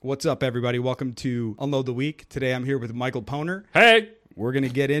What's up, everybody? Welcome to Unload the Week. Today I'm here with Michael Poner. Hey! We're going to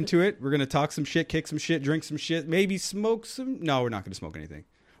get into it. We're going to talk some shit, kick some shit, drink some shit, maybe smoke some... No, we're not going to smoke anything.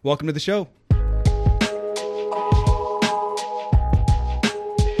 Welcome to the show.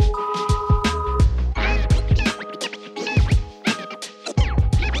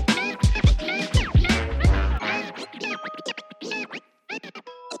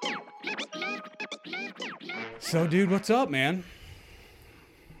 So, dude, what's up, man?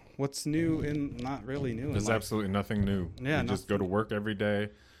 What's new and not really new? There's absolutely nothing new. Yeah, we just go to work every day,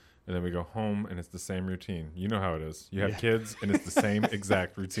 and then we go home, and it's the same routine. You know how it is. You have kids, and it's the same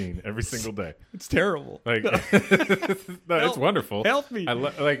exact routine every single day. It's terrible. Like, no, it's wonderful. Help me.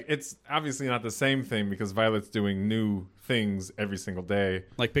 Like, it's obviously not the same thing because Violet's doing new things every single day.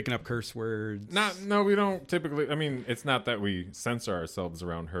 Like picking up curse words. No, we don't typically. I mean, it's not that we censor ourselves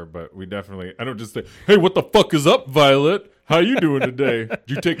around her, but we definitely. I don't just say, "Hey, what the fuck is up, Violet? How you doing today? Did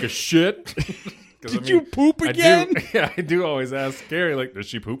you take a shit? Did you poop again?" I do always ask Gary, like, does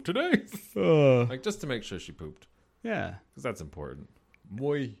she poop today? Like, just to make sure she pooped. Yeah. Because that's important.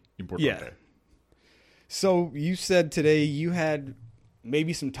 Muy importante. Yeah. So you said today you had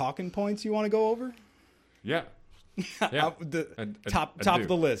maybe some talking points you want to go over? Yeah. Yeah. Top I of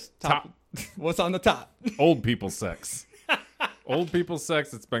the list. Top. What's on the top? Old people sex. Old people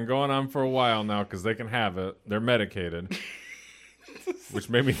sex. It's been going on for a while now because they can have it. They're medicated. Which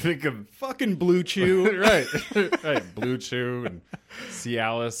made me think of fucking Blue Chew. right. Blue Chew and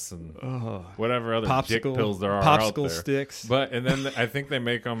Cialis and whatever other dick pills there are out there. Popsicle sticks. And then I think they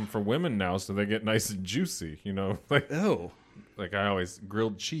make them for women now so they get nice and juicy, you know? Like I always,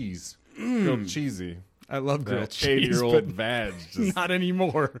 grilled cheese. Grilled cheesy. I love grilled cheese. 80-year-old vag. Just, not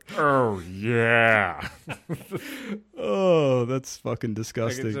anymore. Oh, yeah. Oh, that's fucking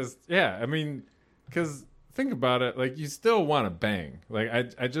disgusting. Like I mean, because... think about it, like you still want to bang. Like I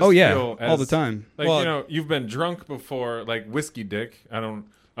just feel all the time. Like you know, you've been drunk before, like whiskey dick. I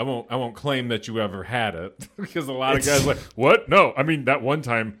won't claim that you ever had it because a lot of guys are like, what? No, I mean that one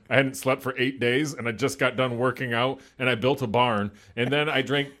time I hadn't slept for 8 days and I just got done working out and I built a barn and then I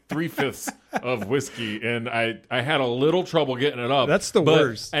drank 3/5 of whiskey and I had a little trouble getting it up. That's the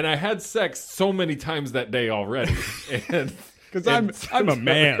worst. And I had sex so many times that day already. And because I'm a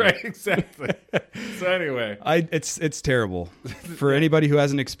man. Right, exactly. So anyway. It's terrible. For anybody who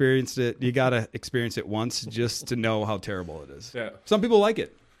hasn't experienced it, you got to experience it once just to know how terrible it is. Yeah. Some people like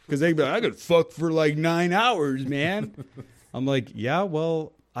it because they be like, I could fuck for like 9 hours, man. I'm like, yeah,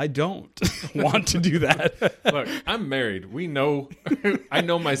 well, I don't want to do that. Look, I'm married. We know. I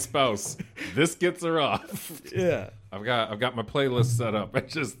know my spouse. This gets her off. Yeah. I've got my playlist set up. I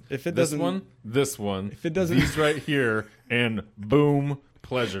just if it this doesn't this one. If it doesn't, these right here, and boom,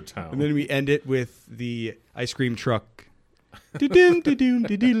 Pleasure Town. And then we end it with the ice cream truck. My wife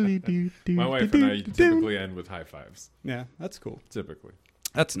and I typically end with high fives. Yeah, that's cool. Typically,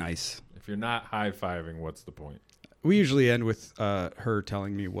 that's nice. If you're not high fiving, what's the point? We usually end with her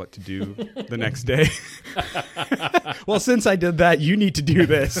telling me what to do the next day. Well, since I did that, you need to do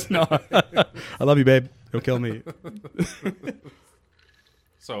this. No, I love you, babe. Don't kill me.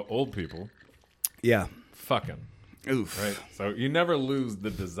 So old people, yeah, fucking, oof. Right. So you never lose the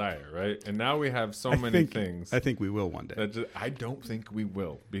desire, right? And now we have so many things. I think we will one day. I don't think we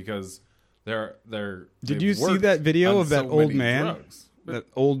will because they're. Did you see that video of that old man? Drugs. That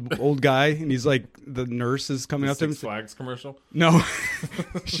old guy, and he's like, the nurse is coming up to him. Six Flags commercial? No.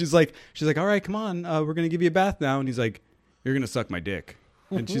 she's like, all right, come on, we're gonna give you a bath now. And he's like, you're gonna suck my dick.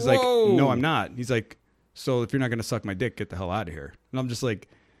 And she's like, no, I'm not. He's like, so if you're not gonna suck my dick, get the hell out of here. And I'm just like,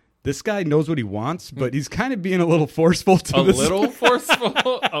 this guy knows what he wants, but he's kind of being a little forceful to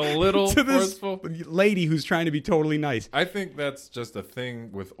this lady who's trying to be totally nice. I think that's just a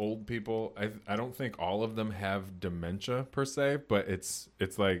thing with old people. I don't think all of them have dementia per se, but it's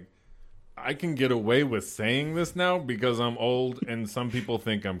like I can get away with saying this now because I'm old and some people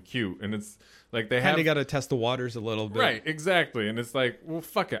think I'm cute. And it's like they have got to test the waters a little bit. Right, exactly. And it's like, well,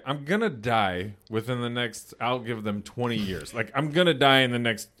 fuck it. I'm going to die within the next, I'll give them 20 years. Like, I'm going to die in the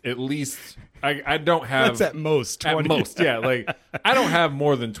next, at least, I don't have. That's at most 20. At most, yeah. Like, I don't have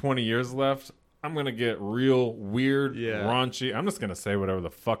more than 20 years left. I'm going to get real weird, raunchy. I'm just going to say whatever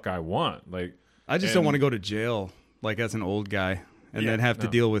the fuck I want. Like, I just don't want to go to jail, like, as an old guy, and then have to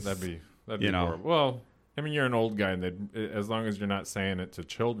deal with, that'd be horrible. Well, I mean, you're an old guy, and as long as you're not saying it to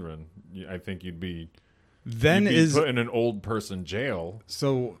children, I think you'd be put in an old person jail.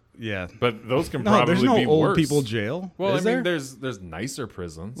 So yeah, but those can probably there's no be old worse. People jail. Well, is I mean, there? there's nicer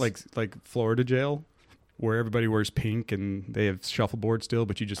prisons like Florida jail, where everybody wears pink and they have shuffleboard still,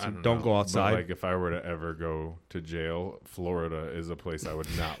 but you just don't go outside. But like if I were to ever go to jail, Florida is a place I would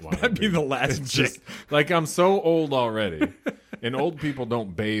not want to That'd be the last just like I'm so old already, and old people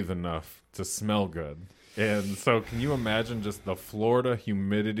don't bathe enough to smell good. And so can you imagine just the Florida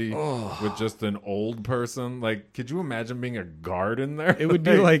humidity with just an old person? Like, could you imagine being a guard in there? It would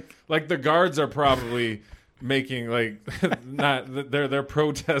be like the guards are probably making like they're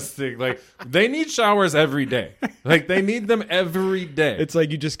protesting, like they need showers every day. Like they need them every day. it's like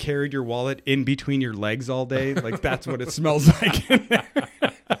you just carried your wallet in between your legs all day. Like that's what it smells like in there.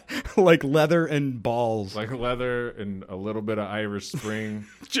 Like leather and balls. Like leather and a little bit of Irish Spring.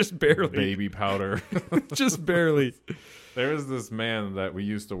 Just barely. Baby powder. Just barely. There was this man that we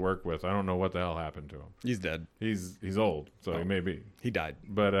used to work with. I don't know what the hell happened to him. He's dead. He's old, so he may be. He died.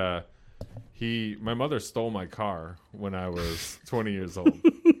 But my mother stole my car when I was 20 years old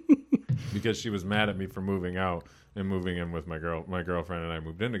because she was mad at me for moving out and moving in with my girlfriend, and I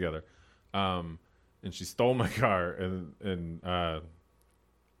moved in together. And she stole my car, and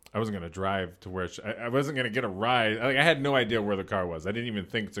I wasn't going to drive to where I wasn't going to get a ride. Like, I had no idea where the car was. I didn't even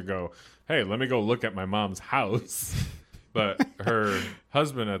think to go, hey, let me go look at my mom's house. But her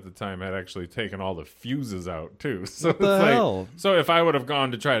husband at the time had actually taken all the fuses out too. So What the it's hell? like, so if I would have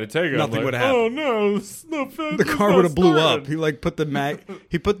gone to try to take it, Nothing I'm would like, happen. oh no, The car would have blew up. He like put the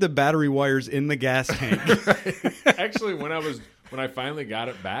battery wires in the gas tank. Actually, when I finally got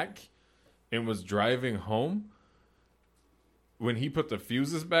it back and was driving home, when he put the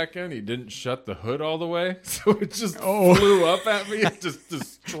fuses back in, he didn't shut the hood all the way, so it just flew up at me and just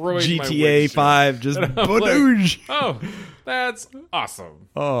destroyed my GTA windshield. 5 just badoosh. Oh, that's awesome.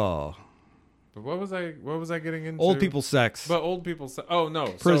 Oh, But what was I getting into? old people sex. But old people say, oh no,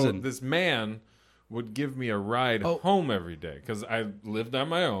 Prison. So this man would give me a ride home every day because I lived on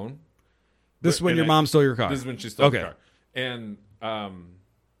my own. This is when and your mom stole your car. This is when she stole the Okay. car. And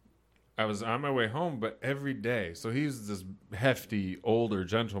I was on my way home, but every day. So he's this hefty, older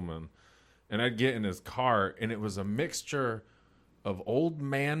gentleman. And I'd get in his car, and it was a mixture of old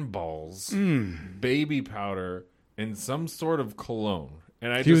man balls, baby powder, and some sort of cologne.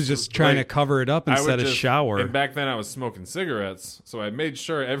 And He was just trying to cover it up I would instead of just- shower. And back then I was smoking cigarettes, so I made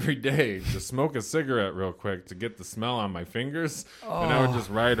sure every day to smoke a cigarette real quick to get the smell on my fingers. And I would just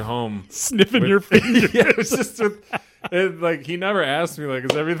ride home. Sniffing with- your fingers. Yeah, it was just like he never asked me like,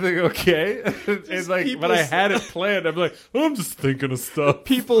 is everything okay? It's like, people but I had it planned. I'm like, oh, I'm just thinking of stuff.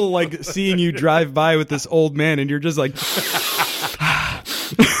 People like seeing you drive by with this old man, and you're just like,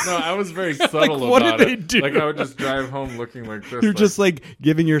 No, I was very subtle what about did they it. do? Like I would just drive home looking like this. you're just like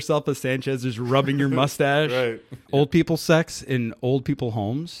giving yourself a Sanchez, just rubbing your mustache. right. Old people sex in old people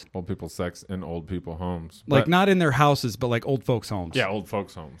homes, Old people sex in old people homes. like But- not in their houses, but like old folks' homes. yeah, old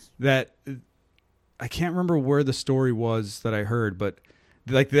folks' homes. That I can't remember where the story was that I heard, but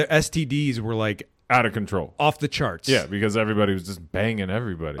like the STDs were like Out of control. off the charts. Yeah, because everybody was just banging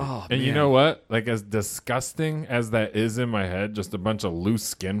everybody. Oh, and you man. know what? Like, as disgusting as that is in my head, just a bunch of loose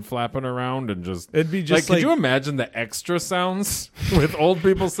skin flapping around and just... It'd be just could like- you imagine the extra sounds with old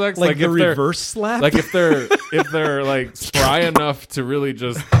people sex? like the if they're- reverse slap. Like, if they're like, spry enough to really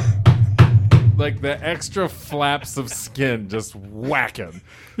just... Like, the extra flaps of skin just whacking.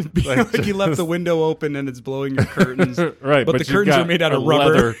 like you left the window open and it's blowing your curtains. Right, but the you've curtains got are made out a of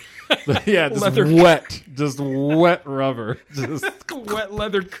rubber. leather. Yeah, just Leather. wet rubber. Just Wet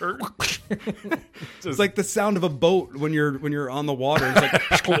leather curtain. It's like the sound of a boat when you're on the water.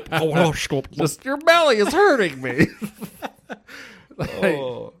 It's like just your belly is hurting me.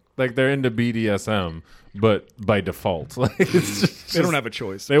 Oh. Like they're into BDSM, but by default, like it's just, They don't have a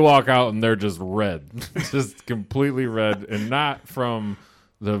choice. They walk out and they're just red, just completely red, and not from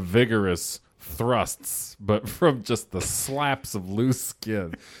the vigorous thrusts, but from just the slaps of loose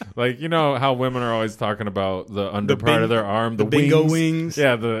skin. Like, you know how women are always talking about the under part of their arm, the bingo wings. wings.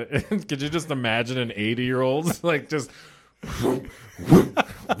 Yeah, could you just imagine an 80-year-old like just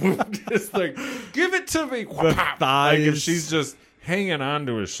just like, give it to me. Like if thighs. she's just hanging on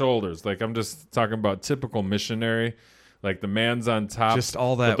to his shoulders. Like, I'm just talking about typical missionary. Like, the man's on top. Just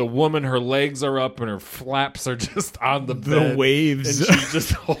all that- But the woman, her legs are up and her flaps are just on the The bed. waves. And she's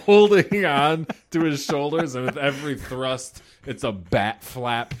just holding on to his shoulders. And with every thrust, it's a bat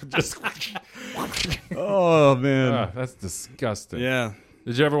flap. Just, Oh man. that's disgusting. Yeah.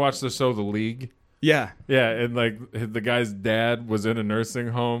 Did you ever watch the show The League? Yeah. Yeah, and like the guy's dad was in a nursing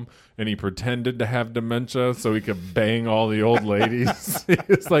home and he pretended to have dementia so he could bang all the old ladies.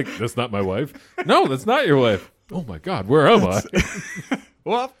 It's like, that's not my wife. No, that's not your wife. Oh my God, where am I?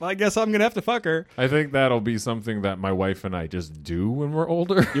 well, I guess I'm gonna have to fuck her. I think that'll be something that my wife and I just do when we're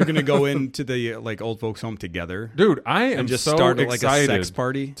older. You're gonna go into the like old folks home together, Dude, I am and just so start like a excited sex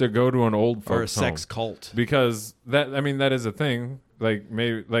party to go to an old folks or a sex home. cult. Because that is a thing. Like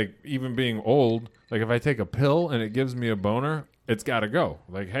maybe like even being old, like if I take a pill and it gives me a boner, it's got to go.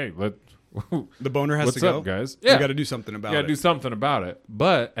 Like, hey, The boner has what's to go, up, guys? You got to do something about You got to it. do something about it.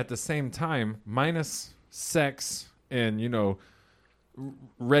 But at the same time, minus sex and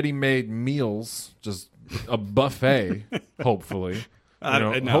ready-made meals, just a buffet. Hopefully,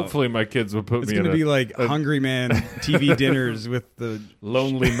 No. hopefully my kids will put It's me in gonna be like a Hungry Man TV dinners with the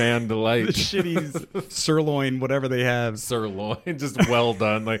lonely man delight. the shitty sirloin, whatever they have. Sirloin, just well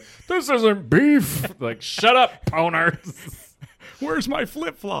done. Like, this isn't beef. Like, shut up, poners. Where's my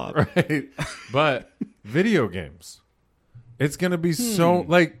flip flop? Right. But video games. It's going to be so,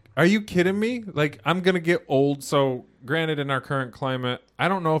 like, are you kidding me? Like, I'm going to get old. So, granted, in our current climate, I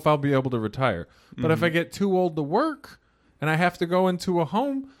don't know if I'll be able to retire. But if I get too old to work and I have to go into a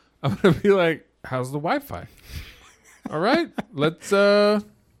home, I'm going to be like, how's the Wi-Fi? All right, let's I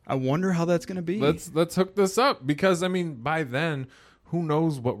wonder how that's gonna be. let's hook this up, because I mean, by then, who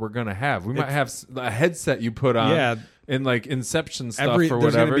knows what we're gonna have? We might have a headset you put on, Yeah. and like Inception stuff or there's gonna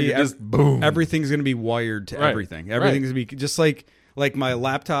whatever. be You just boom. Everything's gonna be wired to Right. everything. Everything's gonna be just like my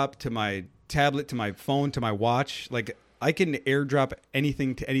laptop to my tablet to my phone to my watch. Like I can airdrop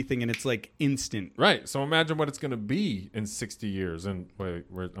anything to anything, and it's like instant. Right. So imagine what it's going to be in 60 years. And wait,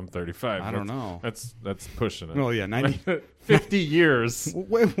 I'm 35. I don't know. That's pushing it. Well, yeah, 90. 50 years.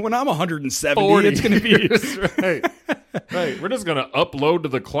 When I'm 170, 40 it's gonna be. years. Right. Right. We're just going to upload to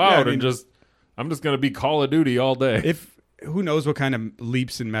the cloud I mean, and I'm just going to be Call of Duty all day. If who knows what kind of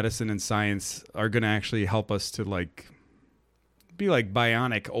leaps in medicine and science are going to actually help us to like be like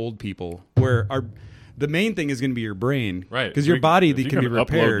bionic old people, where the main thing is going to be your brain, right. Because your body If can be you're gonna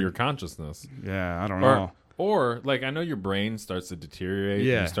repaired. upload your consciousness. Yeah, I don't know. Or like, I know your brain starts to deteriorate.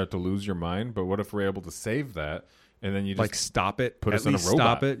 Yeah. And you start to lose your mind. But what if we're able to save that? And then you just Like stop it. put At us in a least robot.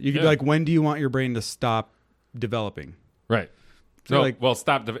 Stop it. You could be Yeah. like, when do you want your brain to stop developing? right. So No, like- well,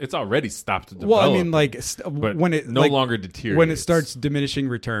 it's already stopped to develop. Well, I mean, like but when it no like, longer deteriorates. when it starts diminishing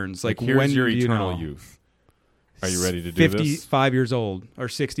returns. Like here's when your you eternal know, youth. Are you ready to do this? 55 years old or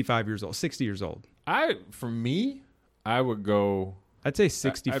 65 years old, 60 years old. For me, I would go. I'd say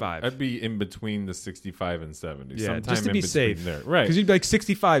 65. I'd be in between the 65 and 70. Yeah, sometime just to in be between safe. there. Right. Because you'd be like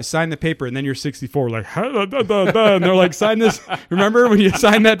 65, sign the paper, and then you're 64, like, and they're like, sign this. Remember when you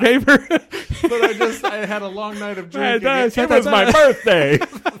signed that paper? But I had a long night of drinking. It It was my birthday.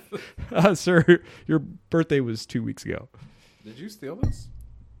 Sir, your birthday was 2 weeks ago. Did you steal this?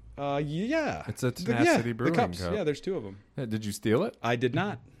 Yeah. It's a Tenacity Brewing the cups. cup. Yeah, there's two of them. Did you steal it? I did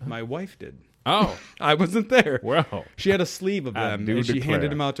not. My wife did. Oh, I wasn't there. well, She had a sleeve of I them, do and she declare.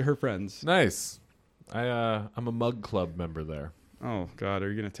 handed them out to her friends. nice. I'm a mug club member there. Oh, God, are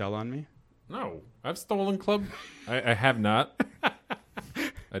you going to tell on me? No, I've stolen club. I have not.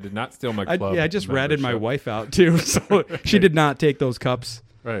 I did not steal my club. I just ratted my membership. wife out, too, so she did not take those cups.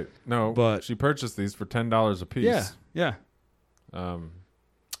 Right. No, But- she purchased these for $10 a piece. Yeah, yeah.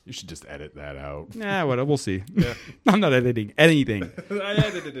 You should just edit that out. Nah, what? We'll see. Yeah. I'm not editing anything. I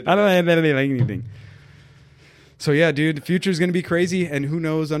edited it. I don't edit anything. So yeah, dude, the future is going to be crazy, and who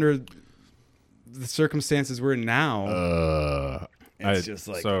knows under the circumstances we're in now. It's just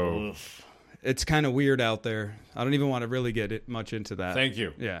like oof. It's kind of weird out there. I don't even want to really get much into that. Thank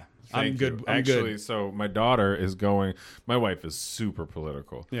you. Yeah, Thank I'm good. you. I'm Actually, good. so my daughter is going. My wife is super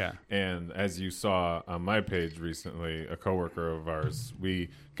political. Yeah. And as you saw on my page recently, a coworker of ours, we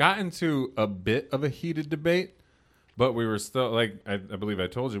got into a bit of a heated debate, but we were still like I believe I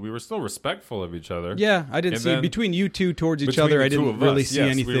told you we were still respectful of each other. Yeah, I didn't And see then between you two towards each between other. the I two didn't of really us, see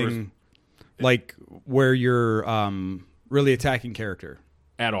yes, we anything like where you're really attacking character.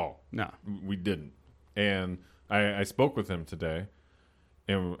 At all. No. We didn't. And I spoke with him today,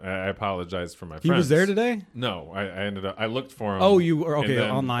 and I apologized for my friends. He was there today? No, I ended up. I looked for him. Oh, you were and okay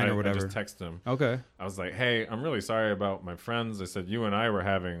then online or I whatever. just texted him. Okay. I was like, "Hey, I'm really sorry about my friends." I said, "You and I were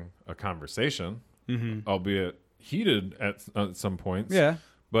having a conversation, albeit heated at some points. Yeah.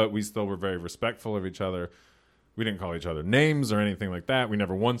 but we still were very respectful of each other. We didn't call each other names or anything like that. We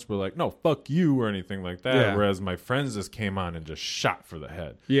never once were like, no, fuck you or anything like that. Yeah. Whereas my friends just came on and just shot for the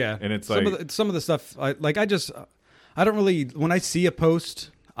head. Yeah. And it's some like, of some of the stuff I don't really, when I see a post,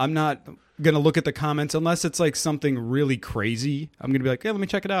 I'm not going to look at the comments unless it's like something really crazy. I'm going to be like, yeah, let me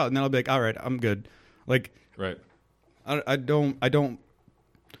check it out. And then I'll be like, all right, I'm good. Like, right.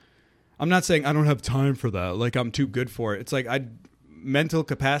 I'm not saying I don't have time for that. Like I'm too good for it. It's like mental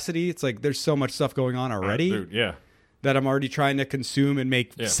capacity. It's like, there's so much stuff going on already Dude, yeah. that I'm already trying to consume and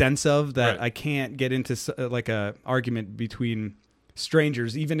make sense of, that Right. I can't get into like a argument between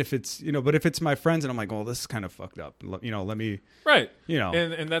strangers, even if it's, but if it's my friends and I'm like, well, this is kind of fucked up, let me, Right. know.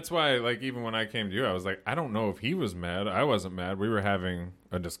 And that's why, like, even when I came to you, I was like, I don't know if he was mad. I wasn't mad. We were having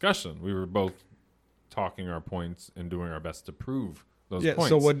a discussion. We were both talking our points and doing our best to prove those points.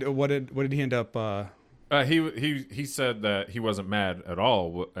 So what did he end up, he said that he wasn't mad at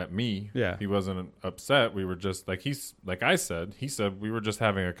all at me. Yeah. He wasn't upset. We were just like I said, he said we were just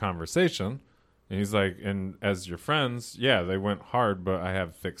having a conversation, and he's like, and as your friends, yeah, they went hard, but I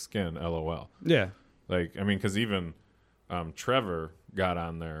have thick skin. LOL. yeah. Like, I mean, because even Trevor got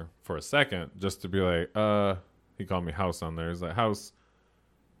on there for a second just to be like, he called me House on there. He's like, House,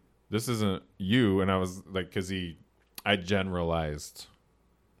 this isn't you. And I was like, because I generalized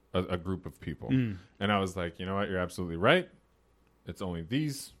a group of people. And I was like, you know what? You're absolutely right. It's only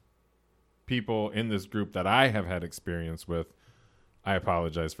these people in this group that I have had experience with. I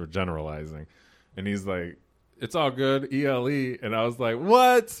apologize for generalizing. And he's like, it's all good, ELE. And I was like,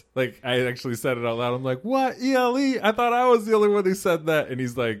 what? Like, I actually said it out loud. I'm like, what? ELE? I thought I was the only one who said that. And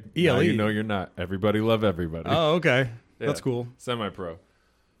he's like, ELE? no, you know you're not. Everybody love everybody. Oh, okay. Yeah. That's cool. Semi-pro.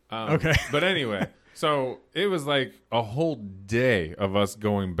 Okay. But anyway, so it was like a whole day of us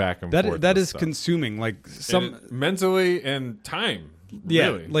going back and forth. That with is stuff. consuming, like Mentally and time. yeah,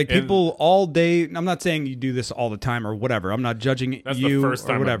 really. like And people all day. I'm not saying you do this all the time or whatever. I'm not judging That's the you first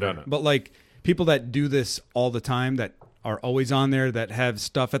time or I've whatever. done it. But like people that do this all the time, that are always on there, that have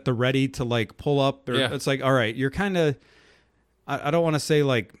stuff at the ready to like pull up. Or, Yeah. It's like, all right, you're kind of. I don't want to say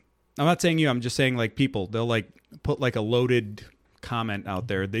like. I'm not saying you. I'm just saying like people. They'll like put like a loaded comment out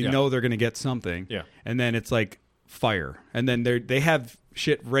there. They know they're going to get something. Yeah. And then it's like fire. And then they have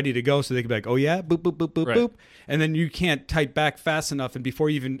shit ready to go, so they can be like, oh yeah, boop, boop, boop, boop, Right. boop. And then you can't type back fast enough. And before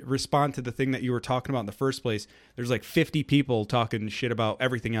you even respond to the thing that you were talking about in the first place, there's like 50 people talking shit about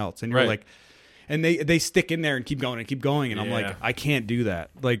everything else. And you're Right. like, and they stick in there and keep going and keep going. And I'm like, Yeah. I can't do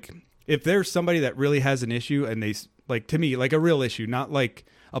that. Like if there's somebody that really has an issue and they like, to me, like a real issue, not like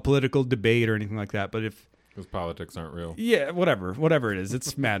a political debate or anything like that. But if, Because politics aren't real. yeah, whatever it is,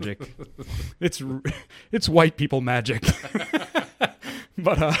 it's magic. it's white people magic.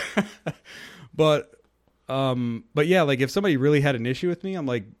 but yeah, like if somebody really had an issue with me, I'm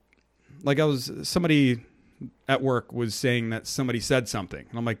like somebody at work was saying that somebody said something,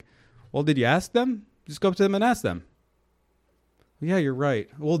 and I'm like, well, did you ask them? Just go up to them and ask them. Yeah, you're right.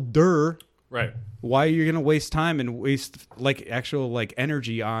 Well, Right. why are you going to waste time and waste like actual like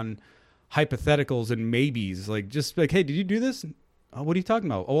energy on hypotheticals and maybes? Like just like, hey, did you do this? Oh, what are you talking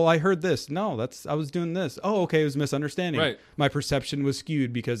about? Oh, well, I heard this. No, I was doing this. Oh, okay, it was a misunderstanding. Right. My perception was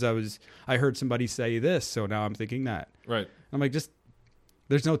skewed because I heard somebody say this, so now I'm thinking that. Right. I'm like, just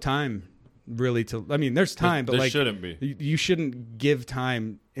there's no time really to. I mean, there's time, but there like shouldn't be. You shouldn't give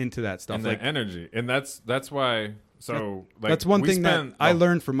time into that stuff. And like the energy. And that's why. So like that's one we thing that spent I the-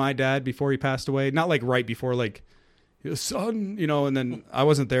 learned from my dad before he passed away. Not like right before, like, son, and then I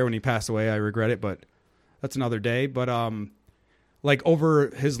wasn't there when he passed away. I regret it, but that's another day. But like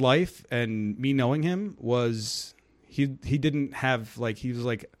over his life and me knowing him was he didn't have like, he was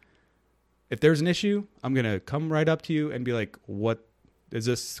like, if there's an issue, I'm gonna come right up to you and be like, what is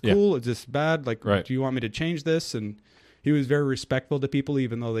this cool? Is this bad? Like, Right. do you want me to change this? And he was very respectful to people,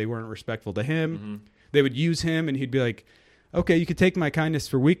 even though they weren't respectful to him. Mm-hmm. They would use him and he'd be like, okay, you could take my kindness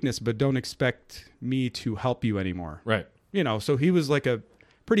for weakness, but don't expect me to help you anymore. Right. So he was like a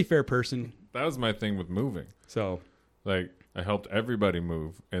pretty fair person. That was my thing with moving. So Like I helped everybody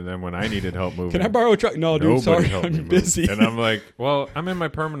move, and then when I needed help moving, can I borrow a truck? No, dude, nobody sorry, helped me I'm move. busy. And I'm like, well, I'm in my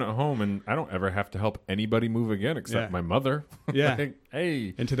permanent home, and I don't ever have to help anybody move again except Yeah. my mother. Yeah. Like,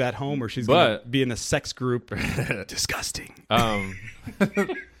 hey. Into that home where she's But- gonna be in a sex group. Disgusting.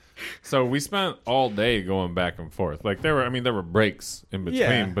 So we spent all day going back and forth. Like there were breaks in between,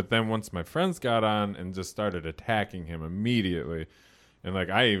 Yeah. but then once my friends got on and just started attacking him immediately, and like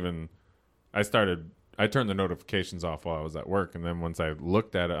I turned the notifications off while I was at work, and then once I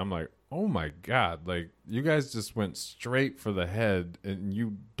looked at it, I'm like, oh my God, like you guys just went straight for the head, and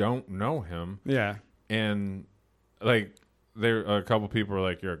you don't know him, Yeah. and like a couple people were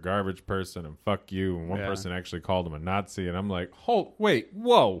like, you're a garbage person and fuck you, and one Yeah. person actually called him a Nazi, and I'm like, whoa,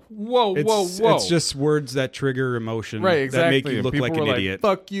 It's just words that trigger emotion. right, exactly. That make you And look people like an were idiot.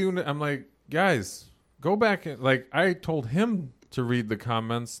 Fuck you. And I'm like, guys, go back and like I told him to read the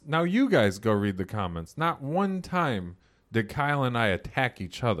comments. Now you guys go read the comments. Not one time did Kyle and I attack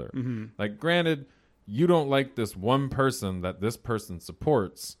each other. Mm-hmm. Like, granted, you don't like this one person that this person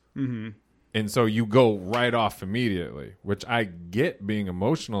supports. Mm-hmm. And so you go right off immediately, which I get being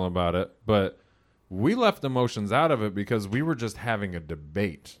emotional about it, but we left emotions out of it because we were just having a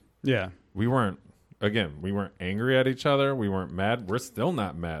debate. Yeah. We weren't angry at each other. We weren't mad. We're still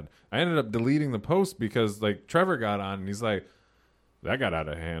not mad. I ended up deleting the post because like Trevor got on and he's like, that got out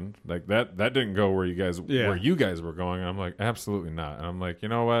of hand. Like that didn't go where you guys were going. And I'm like, absolutely not. And I'm like, you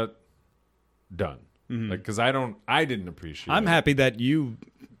know what? Done. Like, because I didn't appreciate I'm happy that you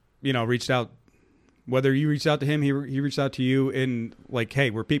reached out. Whether you reached out to him, he reached out to you in like, hey,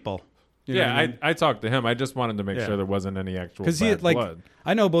 we're people. You know what I mean? I talked to him. I just wanted to make sure there wasn't any actual bad blood.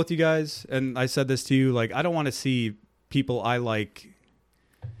 I know both you guys, and I said this to you. Like, I don't want to see people I like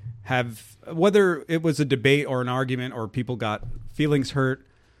have, whether it was a debate or an argument or people got feelings hurt.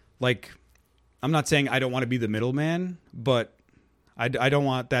 Like, I'm not saying I don't want to be the middleman, but I don't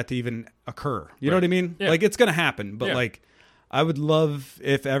want that to even occur. You know what I mean? Yeah. Like, it's gonna happen, but like, I would love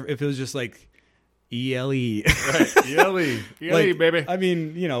if it was just like ELE. Right. ELE, Like, baby. I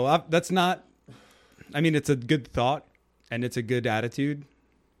mean, that's not. I mean, it's a good thought and it's a good attitude.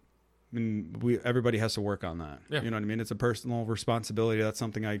 I mean, everybody has to work on that. Yeah. You know what I mean? It's a personal responsibility. That's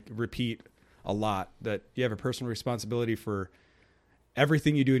something I repeat a lot. That you have a personal responsibility for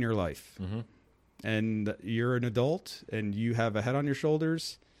everything you do in your life, and you're an adult and you have a head on your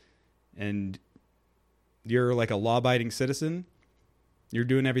shoulders, and you're like a law-abiding citizen. You're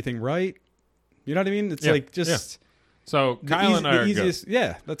doing everything right. You know what I mean? It's like just. Yeah. So Kyle and I are easiest. Good.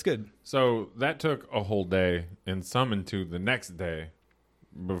 Yeah, that's good. So that took a whole day and some into the next day.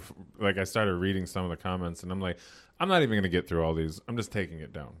 Like I started reading some of the comments and I'm like, I'm not even going to get through all these. I'm just taking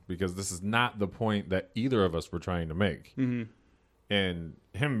it down because this is not the point that either of us were trying to make. Mm-hmm. And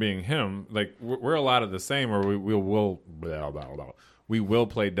him being him, like we're a lot of the same where we will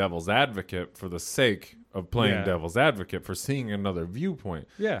play devil's advocate for the sake of playing devil's advocate, for seeing another viewpoint.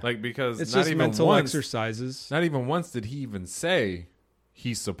 Yeah. Like, because it's not just even mental once, exercises. Not even once did he even say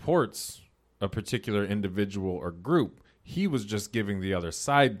he supports a particular individual or group. He was just giving the other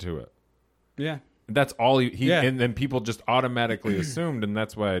side to it. Yeah. That's all he and then people just automatically assumed, and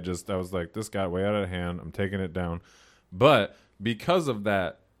that's why I was like, this got way out of hand. I'm taking it down. But because of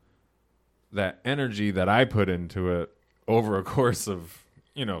that energy that I put into it over a course of,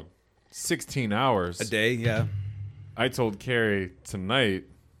 16 hours a day, yeah. I told Carrie tonight,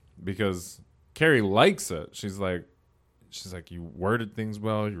 because Carrie likes it. She's like, you worded things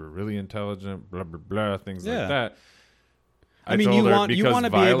well. You were really intelligent. Blah blah blah. Things like that. I mean, you told her want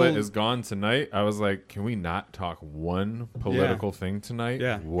to be Violet able. is gone tonight. I was like, can we not talk one political thing tonight?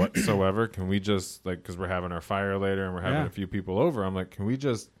 Yeah. Whatsoever? Can we just because we're having our fire later and we're having a few people over. I'm like, can we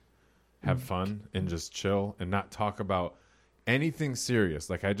just have fun and just chill and not talk about anything serious?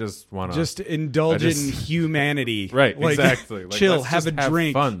 Like, I just want to just indulge in humanity. Right, like, exactly. Like, chill, have a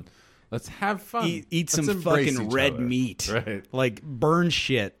drink. Fun. Let's have fun. Eat some fucking red meat. Right. Like, burn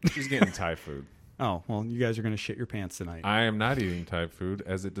shit. She's getting Thai food. Oh, well, you guys are going to shit your pants tonight. I am not eating Thai food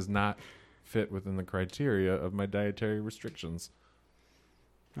as it does not fit within the criteria of my dietary restrictions.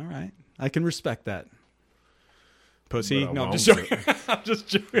 All right. I can respect that. Pussy. No, I'm just won't. joking. I'm just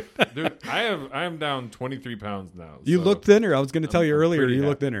joking. Dude, I am down 23 pounds now. You so look thinner. I was going to tell you earlier pretty you happy.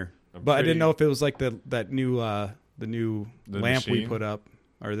 look thinner. But I didn't know if it was like that new lamp we machine? put up,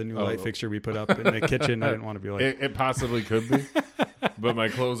 or the new light fixture we put up in the kitchen. I didn't want to be like it possibly could be. But my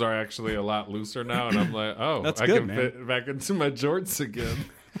clothes are actually a lot looser now, and I'm like, That's I good, can man. fit back into my jorts again.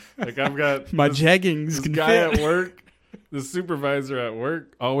 Like, I've got my jeggings. This Can guy fit. at work, the supervisor at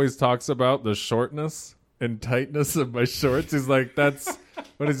work, always talks about the shortness and tightness of my shorts. He's like, that's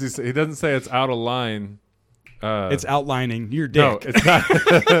what does he say? He doesn't say it's out of line. It's outlining your dick. No, it's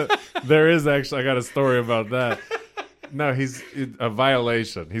not. There is actually. I got a story about that. No, it's a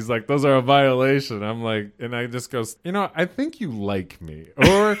violation. He's like, those are a violation. I'm like, and I just goes, I think you like me,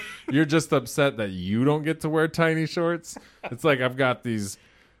 or you're just upset that you don't get to wear tiny shorts. It's like, I've got these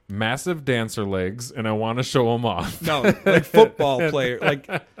massive dancer legs and I want to show them off. No, like football player, like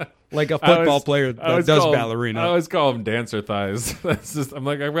a football player that does ballerina. I always call them dancer thighs. That's just, I'm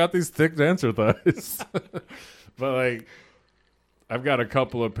like, I've got these thick dancer thighs. But like, I've got a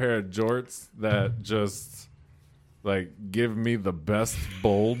couple of pair of jorts that just like give me the best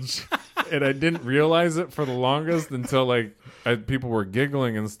bulge. And I didn't realize it for the longest until like people were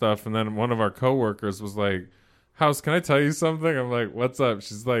giggling and stuff. And then one of our coworkers was like, House, can I tell you something? I'm like, what's up?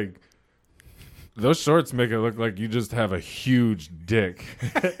 She's like, those shorts make it look like you just have a huge dick.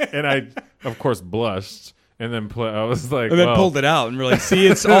 And I, of course, blushed. And then I was like, and then pulled it out and we're like, see,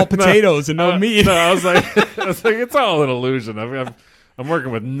 it's all potatoes and no meat. No, I was like, it's all an illusion. I'm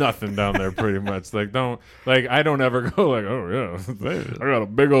working with nothing down there pretty much. Like, I don't ever go like, oh yeah, I got a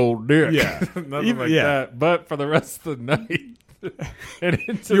big old dick. Yeah. Nothing like that. But for the rest of the night, And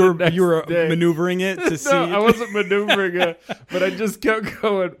into You the were next day, maneuvering it to see. no, I wasn't maneuvering it, but I just kept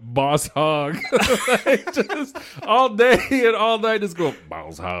going, boss hog. Like, just all day and all night, just go,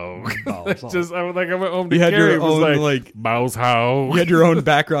 boss hog. Boss hog. Just, I went home to You had Carrie, your was own, like, boss hog. You had your own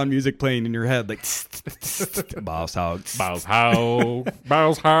background music playing in your head, like boss hog. Boss hog.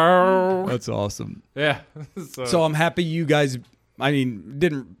 Boss hog. That's awesome. Yeah. So I'm happy you guys. I mean,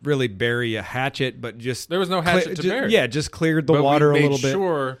 didn't really bury a hatchet, but just there was no hatchet to bury. Yeah, just cleared the But water we a made little bit.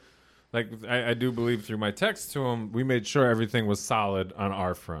 Sure, like I do believe through my text to him, we made sure everything was solid on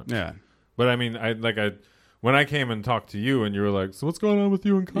our front. Yeah, But I mean, when I came and talked to you, and you were like, "So what's going on with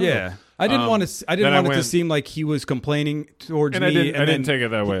you and Kyle?" yeah. I didn't want to. I didn't then I want it to went- seem like he was complaining towards And me. I didn't take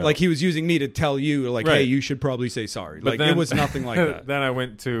it that way. Like he was using me to tell you, like, Right. hey, you should probably say sorry. But Like then- it was nothing like that. Then I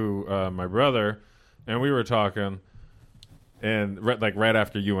went to my brother, and we were talking, and right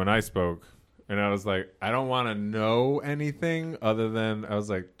after you and I spoke, and I was like, I don't want to know anything other than I was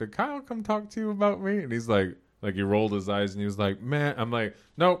like, did Kyle come talk to you about me? And he's like he rolled his eyes and he was like, man, I'm like,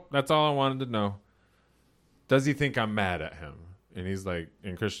 nope, that's all I wanted to know. Does he think I'm mad at him? And he's like,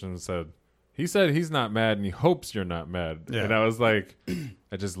 and Christian said he's not mad and he hopes you're not mad. Yeah. And I was like,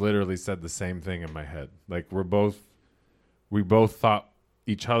 I just literally said the same thing in my head. Like we both thought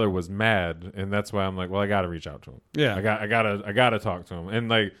each other was mad, and that's why I'm like, well, I got to reach out to him. Yeah. I gotta talk to him. And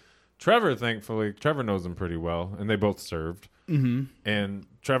like Trevor, thankfully, Trevor knows him pretty well, and they both served. Mm-hmm. And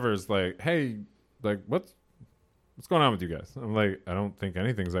Trevor's like, hey, like what's going on with you guys? I'm like, I don't think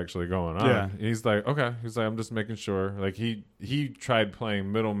anything's actually going on. Yeah. And he's like, okay. He's like, I'm just making sure. Like he tried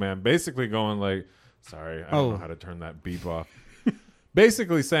playing middleman, basically going like, sorry, I don't know how to turn that beep off.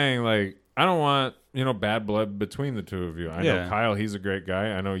 Basically saying like, I don't want bad blood between the two of you. I know Kyle, he's a great guy.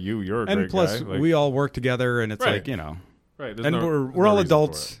 I know you're a great guy. And plus, we all work together, and it's Right. like right. and we're all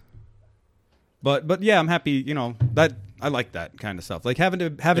adults. But yeah, I'm happy. That I like that kind of stuff. Like having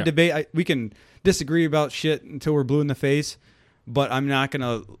to have a debate. We can disagree about shit until we're blue in the face, but I'm not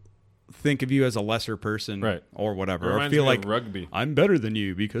gonna think of you as a lesser person, Right. or whatever, or Reminds feel me like of rugby. I'm better than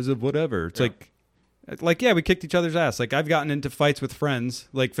you because of whatever. It's like yeah, we kicked each other's ass. Like I've gotten into fights with friends,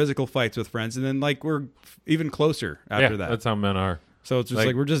 like physical fights with friends, and then like we're even closer after that. That's how men are. So it's just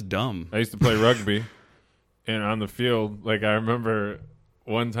like we're just dumb. I used to play rugby, and on the field, like I remember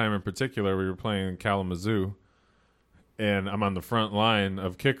one time in particular, we were playing in Kalamazoo, and I'm on the front line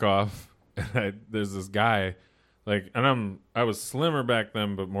of kickoff, and there's this guy, and I was slimmer back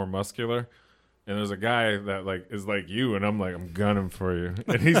then, but more muscular. And there's a guy that like is like you, and I'm like, I'm gunning for you,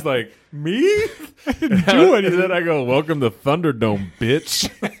 and he's like, me? And then I go, welcome to Thunderdome, bitch.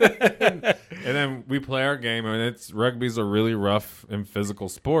 And then we play our game, and rugby's a really rough and physical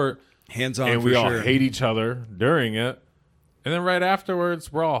sport, Hands on, and for we all sure. hate each other during it. And then right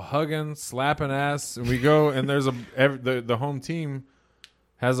afterwards, we're all hugging, slapping ass, and we go, and there's the home team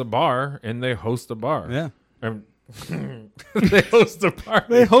has a bar, and they host a bar. Yeah. And they host a bar.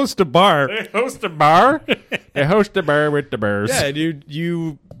 They host a bar. They host a bar. They host a bar with the Bears. Yeah, dude,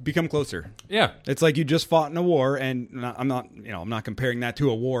 you become closer. Yeah. It's like you just fought in a war, and I'm not comparing that to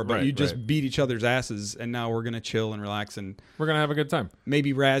a war, but Right, you just right. beat each other's asses, and now we're gonna chill and relax and We're going to have a good time.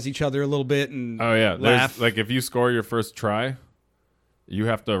 maybe razz each other a little bit and Oh, yeah. laugh. Like, if you score your first try, you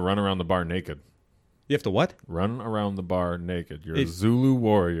have to run around the bar naked. You have to what? Run around the bar naked. You're a If- Zulu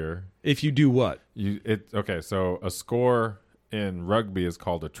warrior. If you do what? Okay, so a score in rugby is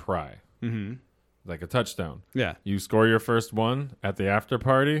called a try. Mm-hmm. Like a touchdown. Yeah. You score your first one at the after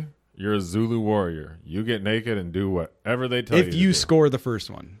party, you're a Zulu warrior. You get naked and do whatever they tell you. If to you do. score the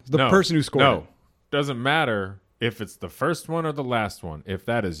first one, the No, person who scored no, it. doesn't matter if it's the first one or the last one. If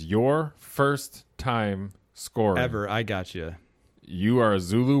that is your first time scoring Ever, I got you. you are a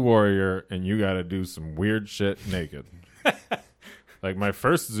Zulu warrior and you got to do some weird shit naked. Like my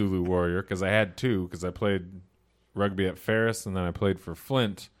first Zulu warrior, because I had two, because I played rugby at Ferris and then I played for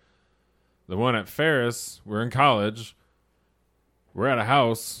Flint. The one at Ferris, we're in college, we're at a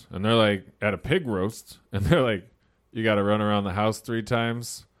house, and they're like at a pig roast, and they're like, you got to run around the house 3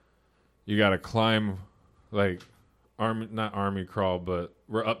 times. You got to climb, like, not army crawl, but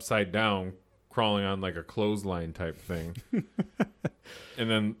we're upside down, crawling on like a clothesline type thing. And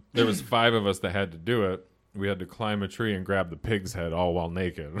then there was 5 of us that had to do it. We had to climb a tree and grab the pig's head all while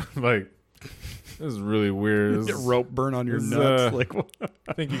naked. Like, this is really weird. Get rope burn on your this, nuts. Like,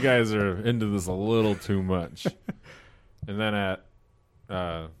 I think you guys are into this a little too much. And then at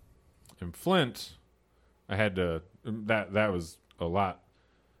in Flint, I had to that was a lot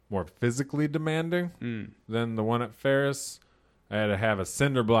more physically demanding than the one at Ferris. I had to have a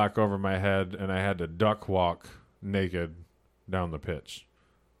cinder block over my head, and I had to duck walk naked down the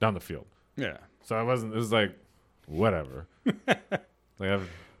field. yeah. So it was like whatever. Like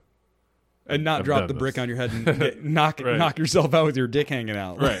and not I've drop done the brick this. on your head and knock Right. knock yourself out with your dick hanging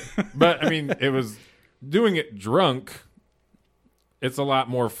out. Right. But I mean, it was doing it drunk. It's a lot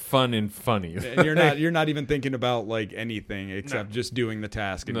more fun and funny. And you're not even thinking about like anything except just doing the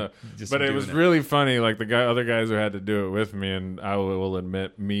task. And No. just But it doing was really funny. Like other guys who had to do it with me, and I will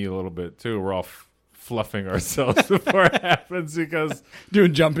admit me a little bit too. We're all fluffing ourselves before it happens because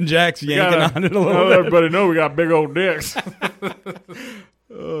doing jumping jacks, we yanking gotta on it a let little bit. everybody know we got big old dicks.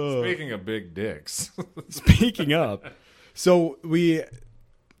 Speaking of big dicks, Speaking of, so we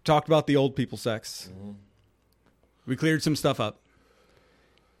talked about the old people sex. Mm-hmm. We cleared some stuff up.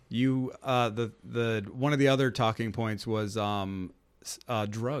 You, the one of the other talking points was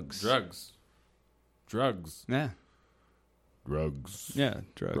drugs. drugs. Yeah, Drugs. yeah,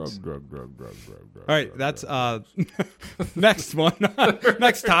 drugs. Drug. All right, that's next one.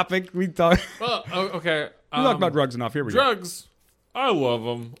 Next topic. We talk. Well, okay. We talked about drugs enough. Here we go. Drugs. I love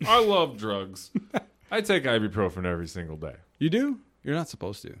them. I love drugs. I take ibuprofen every single day. You do? You're not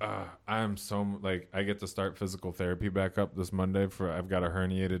supposed to. I'm so I get to start physical therapy back up this Monday I've got a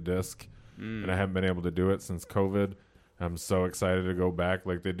herniated disc and I haven't been able to do it since COVID. I'm so excited to go back.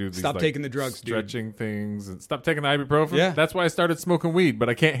 Like they do these Stop taking the drugs, dude. stretching things and stop taking the ibuprofen. Yeah. That's why I started smoking weed, but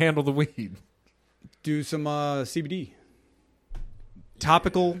I can't handle the weed. Do some CBD.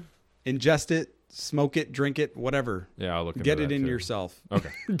 Topical, ingest it, smoke it, drink it, whatever. Yeah, I'll look into Get that it in too. yourself. Okay.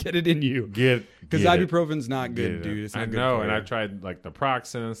 Get it in you. Because Get it. ibuprofen's not Get good, it. dude. It's not I good know, for and you. I tried like the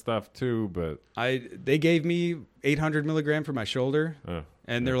Proxen and stuff too, but They gave me 800 milligram for my shoulder,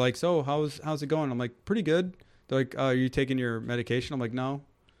 and they're like, "So how's it going?" I'm like, "Pretty good." They're like, "Are you taking your medication?" I'm like, "No."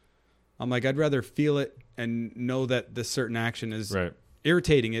 I'm like, "I'd rather feel it and know that this certain action is right.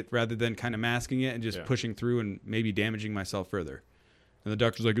 irritating it rather than kind of masking it and just Yeah. pushing through and maybe damaging myself further." And the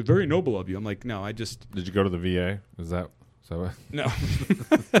doctor's like, "It's very noble of you." I'm like, "No, Did you go to the VA? Is that what? no,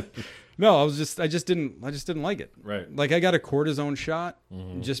 no. I just didn't like it. Right. Like I got a cortisone shot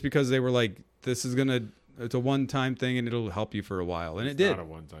just because they were like, it's a one-time thing and it'll help you for a while, and it did. Not a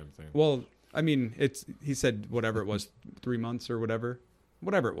one-time thing. Well, I mean, he said whatever it was, 3 months or whatever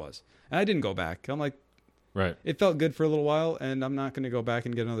it was, and I didn't go back. I'm like, Right. it felt good for a little while, and I'm not going to go back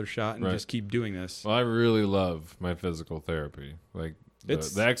and get another shot and Right. just keep doing this. Well, I really love my physical therapy. Like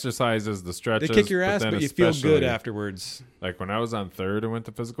It's- the exercises, the They stretches. kick your ass, then but you feel good especially, afterwards. Like when I was on third and went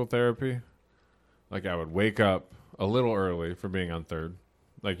to physical therapy, like I would wake up a little early for being on third,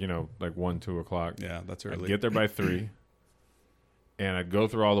 like 1, 2 o'clock. Yeah, that's I'd early. get there by 3, and I'd go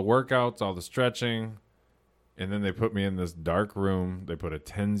through all the workouts, all the stretching, and then they put me in this dark room. They put a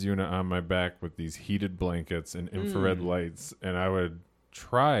TENS unit on my back with these heated blankets and infrared lights, and I would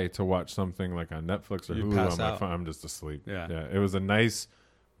try to watch something like on Netflix or You'd Hulu pass on my out. phone. I'm just asleep. Yeah. It was a nice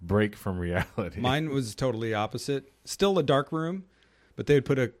break from reality. Mine was totally opposite. Still a dark room, but they would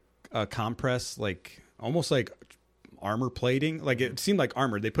put a compress, like almost like armor plating. Like it seemed like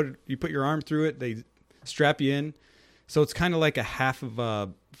armor. You put your arm through it. They strap you in, so it's kind of like a half of a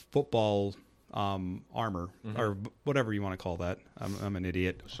football armor or whatever you want to call that. I'm an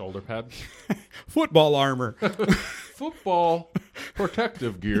idiot. Shoulder pad, Football armor. football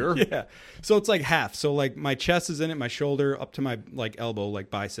protective gear. Yeah. So it's like half. So like my chest is in it, my shoulder up to my like elbow, like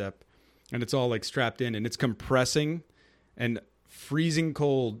bicep, and it's all like strapped in and it's compressing and freezing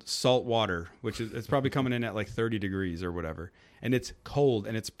cold salt water, which is it's probably coming in at like 30 degrees or whatever. And it's cold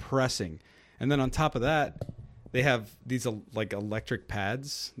and it's pressing. And then on top of that, they have these like electric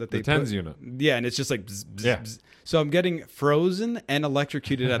pads that they The TENS put- unit. Yeah, and it's just like bzz, bzz, Yeah. bzz. So I'm getting frozen and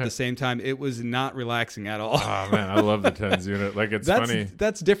electrocuted at the same time. It was not relaxing at all. Oh man, I love the TENS unit. Like it's funny.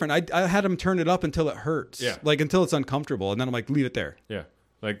 That's different. I had them turn it up until it hurts. Yeah. Like until it's uncomfortable. And then I'm like, leave it there. Yeah.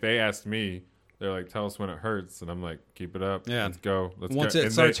 Like they asked me, they're like, tell us when it hurts. And I'm like, keep it up. Yeah. Let's go. Let's Once go. it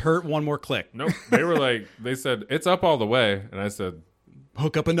And starts hurt, one more click. Nope. They were like, they said, it's up all the way. And I said,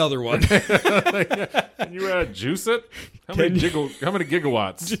 Hook up another one. can you juice it? How many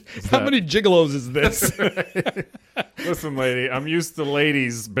gigawatts? is How that? many gigolos is this? Listen, lady, I'm used to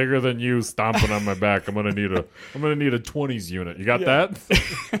ladies bigger than you stomping on my back. I'm gonna need a 20s unit. You got Yeah.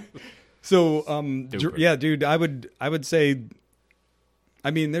 that? So, Stupid. yeah, dude, I would say,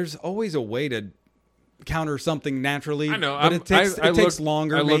 I mean, there's always a way to counter something naturally. I know. But it takes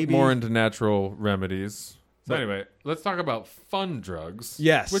longer. I look maybe. more into natural remedies. So But- anyway, let's talk about fun drugs.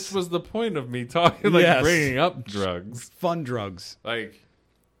 Yes. Which was the point of me talking, like Yes. bringing up drugs. Fun drugs. Like,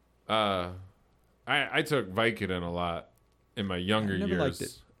 I took Vicodin a lot in my younger I never liked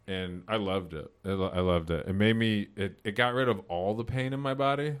years, and I loved it. I loved it. It made me. It got rid of all the pain in my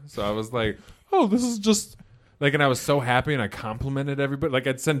body. So I was like, oh, this is just Like, and I was so happy, and I complimented everybody. Like,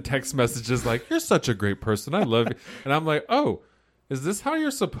 I'd send text messages like, "You're such a great person. I love you." And I'm like, "Oh, is this how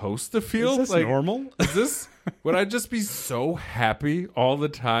you're supposed to feel? Is this like, normal? Is this? Would I just be so happy all the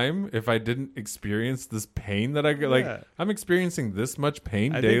time if I didn't experience this pain that I get? Like, I'm experiencing this much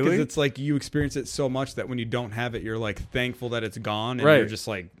pain I daily. think 'cause it's like you experience it so much that when you don't have it, you're like thankful that it's gone, and Right. you're just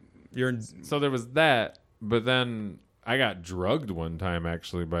like So there was that, but then I got drugged one time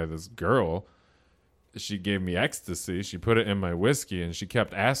actually by this girl. She gave me ecstasy. She put it in my whiskey, and she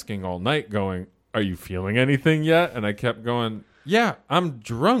kept asking all night, going, "Are you feeling anything yet?" And I kept going, "Yeah, I'm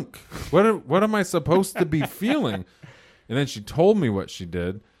drunk. What am I supposed to be feeling?" And then she told me what she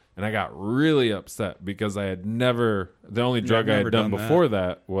did, and I got really upset because I had never. The only drug I had done before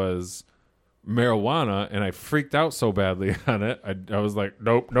that was marijuana, and I freaked out so badly on it. I was like,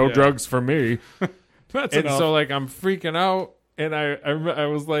 "Nope, no drugs for me." That's and enough. so like I'm freaking out, and I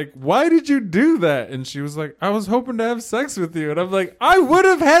was like, "Why did you do that?" And she was like, "I was hoping to have sex with you." And I'm like, "I would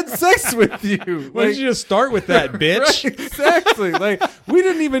have had sex with you. Why did you just start with that, bitch? Right, exactly. Like, we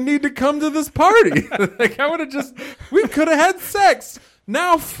didn't even need to come to this party. Like, I would have just, we could have had sex.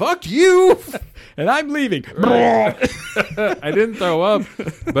 Now, fuck you." And I'm leaving. Right. I didn't throw up,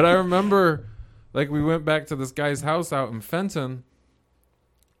 but I remember, like, we went back to this guy's house out in Fenton,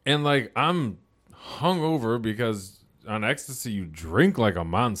 and like I'm hungover because on ecstasy you drink like a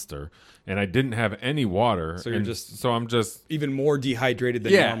monster, and I didn't have any water. So you're and just so I'm just even more dehydrated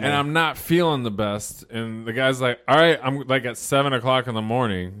than yeah, normal. and I'm not feeling the best. And the guy's like, "All right," I'm like at 7:00 in the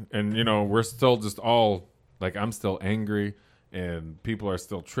morning, and you know we're still just all like I'm still angry, and people are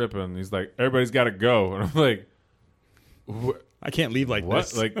still tripping. He's like, "Everybody's got to go," and I'm like, I can't leave like "What?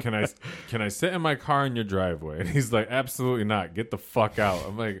 this. Like, can I sit in my car in your driveway?" And he's like, "Absolutely not. Get the fuck out."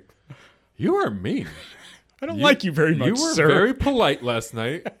 I'm like, "You are mean. I don't like you very much, You were sir. very polite last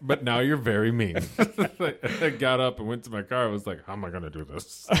night, but now you're very mean." I got up and went to my car. I was like, "How am I going to do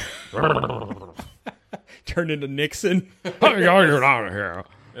this?" Turned into Nixon. How you get out of here?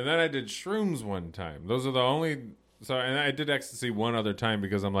 And then I did shrooms one time. Those are the only. So, and I did ecstasy one other time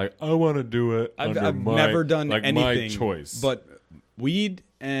because I'm like, I want to do it. I've my, never done like anything, my choice. but weed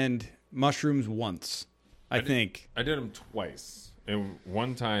and mushrooms once. I think I did them twice, and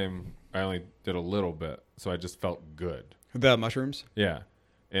one time I only did a little bit, so I just felt good. the mushrooms. Yeah,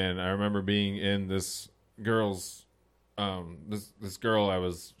 and I remember being in this girl's, this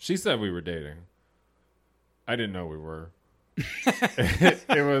girl. She said we were dating. I didn't know we were.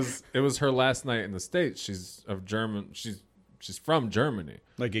 it was her last night in the States. She's of German. She's from Germany.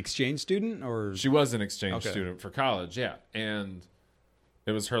 Like exchange student, or She was an exchange Okay. student for college. Yeah, and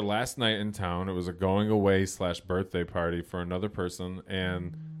it was her last night in town. It was a going away / birthday party for another person,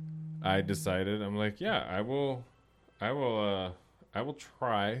 and I decided I'm like, yeah, I will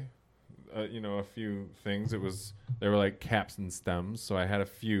try. A few things. They were like caps and stems, so I had a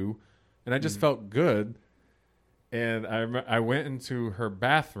few, and I just felt good. And I went into her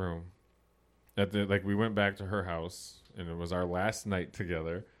bathroom we went back to her house, and it was our last night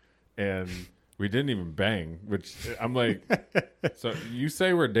together, and we didn't even bang, which I'm like, so you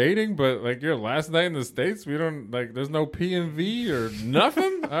say we're dating, but like your last night in the States, we don't like, there's no P&V or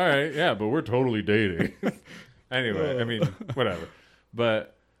nothing. All right. Yeah. But we're totally dating. Anyway, I mean, whatever.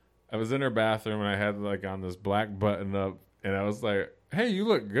 But I was in her bathroom, and I had like on this black button up, and I was like, "Hey, you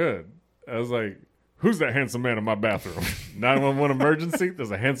look good." I was like, "Who's that handsome man in my bathroom?" 911 emergency.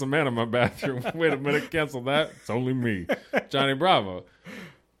 There's a handsome man in my bathroom. Wait a minute, cancel that. It's only me, Johnny Bravo.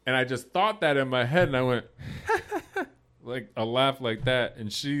 And I just thought that in my head, and I went like a laugh like that.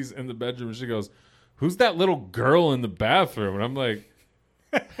 And she's in the bedroom, and she goes, "Who's that little girl in the bathroom?" And I'm like,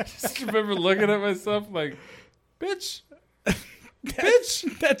 I just remember looking at myself like, bitch.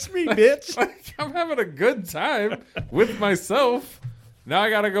 That's me, bitch. Like, I'm having a good time with myself. Now I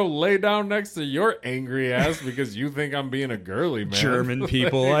gotta go lay down next to your angry ass because you think I'm being a girly man. German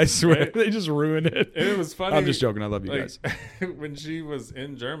people, I swear, Right? they just ruin it. And it was funny. I'm just joking. I love you guys. When she was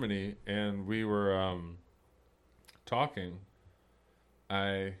in Germany and we were talking,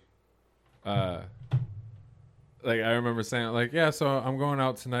 I remember saying like, yeah, so I'm going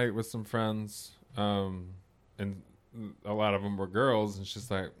out tonight with some friends, and a lot of them were girls, and she's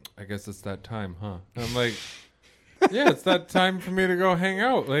like, I guess it's that time, huh? And I'm like, yeah, it's that time for me to go hang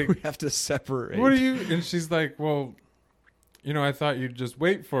out. Like, We have to separate. what are you? And she's like, well, I thought you'd just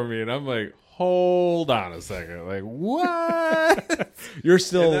wait for me. And I'm like, hold on a second. Like, what? You're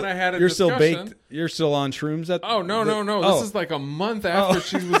still. And then I had a you're still discussion. baked. You're still on shrooms at. Oh, no. Oh. This is like a month after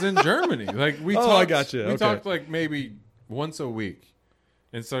she was in Germany. Like, we talked. I got you. We Okay. talked like maybe once a week.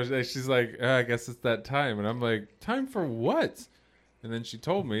 And so she's like, I guess it's that time. And I'm like, time for what? And then she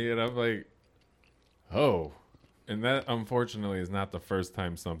told me, and I'm like, oh. And that, unfortunately, is not the first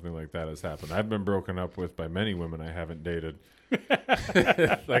time something like that has happened. I've been broken up with by many women I haven't dated.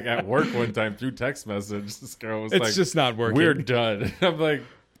 Like at work one time through text message, this girl was It's just not working. We're done. I'm like,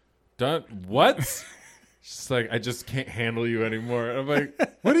 done? What? She's like, I just can't handle you anymore. I'm like,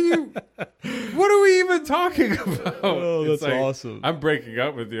 what are we even talking about? Oh, that's It's like, awesome. I'm breaking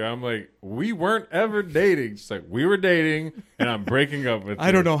up with you. I'm like, we weren't ever dating. She's like, we were dating, and I'm breaking up with you.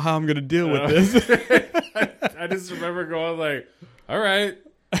 I don't know how I'm going to deal with this. I just remember going like, all right,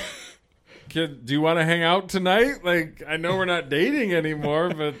 kid, do you want to hang out tonight? Like, I know we're not dating anymore,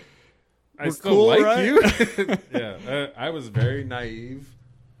 but I We're still cool, like right? you. Yeah, I was very naive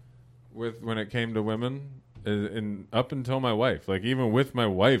when it came to women, and up until my wife. Like, even with my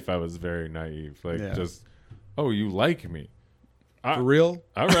wife, I was very naive. Like, just, oh, you like me. For real?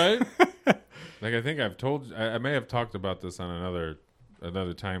 All right. Like, I think I may have talked about this on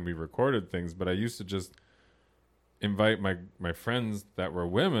another time we recorded things, but I used to just invite my friends that were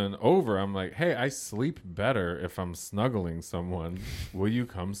women over. I'm like, hey, I sleep better if I'm snuggling someone. Will you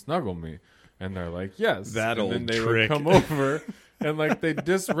come snuggle me? And they're like, yes. That and old then they trick. would come over and like they'd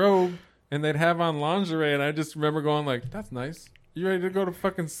disrobe and they'd have on lingerie, and I just remember going like, that's nice. You ready to go to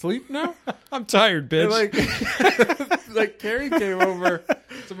fucking sleep now? I'm tired, And bitch. like Carrie came over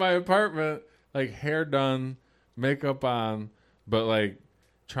to my apartment, like hair done, makeup on, but like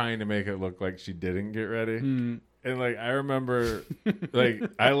trying to make it look like she didn't get ready. And like I remember, like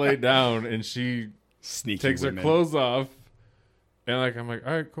I lay down and she Sneaky takes women. her clothes off, and like I'm like,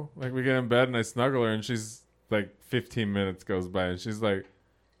 all right, cool. Like we get in bed and I snuggle her, and she's like 15 minutes goes by, and she's like,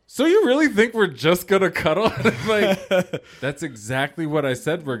 so you really think we're just gonna cuddle? And I'm like, that's exactly what I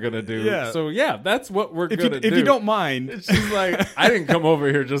said we're gonna do. Yeah. So yeah, that's what we're gonna do. If you don't mind. And she's like, I didn't come over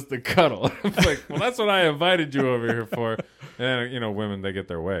here just to cuddle. I'm like, well, that's what I invited you over here for. And women, they get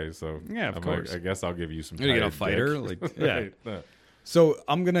their way. So Yeah, of I'm course. Like, I guess I'll give you some. You're gonna tired fight her? dick. Like, yeah. Right. So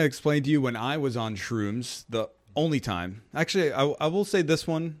I'm going to explain to you when I was on shrooms, the only time. Actually, I will say this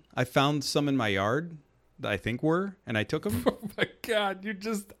one. I found some in my yard that I think were, and I took them. Oh my God, you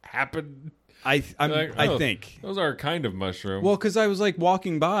just happened. I think. Those are a kind of mushroom. Well, because I was like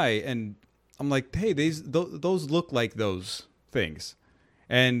walking by and I'm like, hey, those look like those things.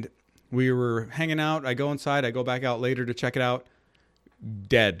 And we were hanging out. I go inside. I go back out later to check it out.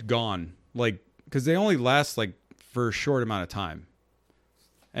 Dead, gone. Like, because they only last like for a short amount of time.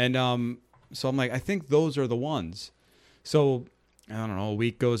 And so I'm like, I think those are the ones. So I don't know. A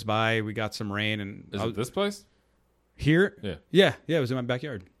week goes by. We got some rain, and Is it this place? here. Yeah. It was in my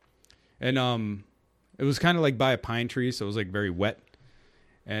backyard, and it was kind of like by a pine tree, so it was like very wet.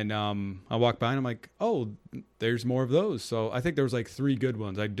 And I walked by and I'm like, oh, there's more of those. So I think there was like 3 good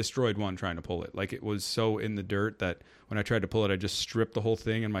ones. I destroyed one trying to pull it. Like it was so in the dirt that when I tried to pull it, I just stripped the whole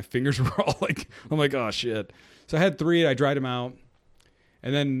thing and my fingers were all like, I'm like, oh shit. So I had 3, I dried them out.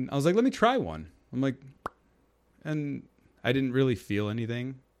 And then I was like, let me try one. I'm like, and I didn't really feel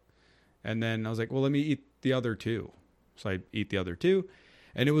anything. And then I was like, well, let me eat the other 2. So I eat the other 2.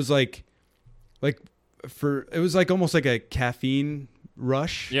 And it was like it was like almost like a caffeine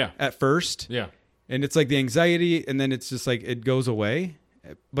rush at first. Yeah. And it's like the anxiety, and then it's just like it goes away.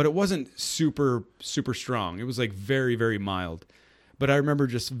 But it wasn't super, super strong. It was like very, very mild. But I remember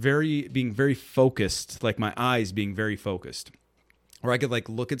just being very focused, like my eyes being very focused. Or I could like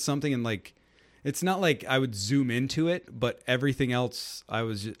look at something and like, it's not like I would zoom into it, but everything else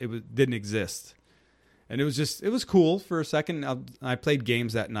didn't exist. And it was cool for a second. I played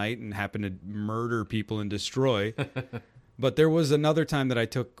games that night and happened to murder people and destroy. But there was another time that I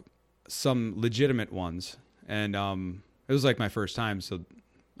took some legitimate ones, and it was like my first time. So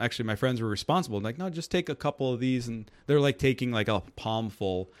actually my friends were responsible. Like, no, just take a couple of these. And they're like taking like a palm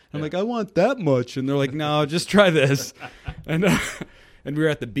full. And I'm like, I want that much. And they're like, no, just try this. And we were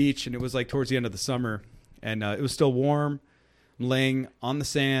at the beach, and it was like towards the end of the summer, and it was still warm. I'm laying on the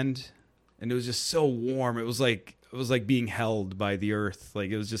sand, and it was just so warm. It was like being held by the earth.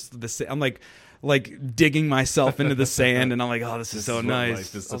 Like it was just I'm like digging myself into the sand, and I'm like, oh, this is so what nice.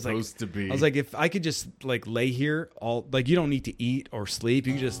 life is I was supposed to be. I was like, if I could just like lay here you don't need to eat or sleep.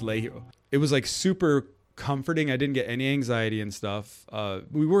 You can just lay here. It was like super comforting. I didn't get any anxiety and stuff.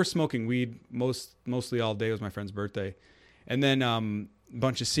 We were smoking weed mostly all day. It was my friend's birthday. And then a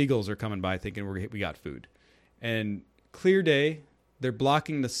bunch of seagulls are coming by thinking we got food. And clear day, they're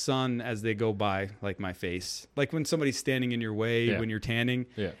blocking the sun as they go by, like my face. Like when somebody's standing in your way when you're tanning,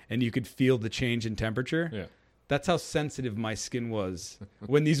 and you could feel the change in temperature. Yeah. That's how sensitive my skin was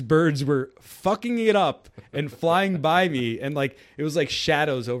when these birds were fucking it up and flying by me. And like it was like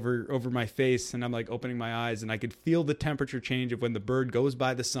shadows over my face. And I'm like opening my eyes, and I could feel the temperature change of when the bird goes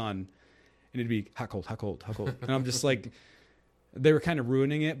by the sun. and it'd be hot, cold, hot, cold, hot, cold. And I'm just like, they were kind of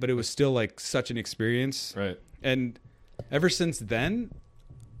ruining it, but it was still like such an experience. Right. And ever since then,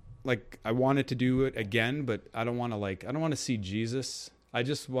 like I wanted to do it again, but I don't want to see Jesus. I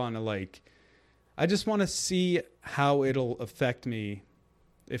just want to see how it'll affect me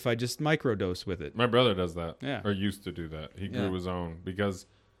if I just microdose with it. My brother does that. Yeah. Or used to do that. He grew his own because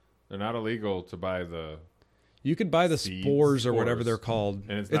they're not illegal to buy the You could buy the spores or whatever they're called.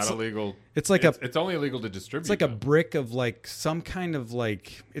 And it's not illegal. It's like it's only illegal to distribute. It's like a brick of like some kind of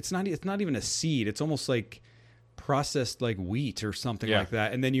like it's not even a seed. It's almost like processed like wheat or something like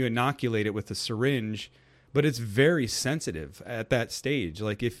that. And then you inoculate it with a syringe, but it's very sensitive at that stage.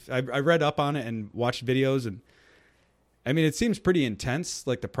 Like if I read up on it and watched videos, and I mean, it seems pretty intense,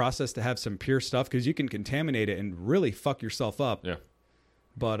 like the process to have some pure stuff, because you can contaminate it and really fuck yourself up. Yeah.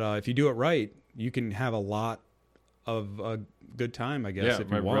 But if you do it right, you can have a lot of a good time, I guess. Yeah,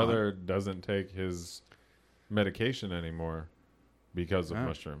 my brother doesn't take his medication anymore because of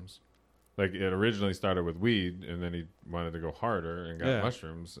mushrooms. Like it originally started with weed, and then he wanted to go harder and got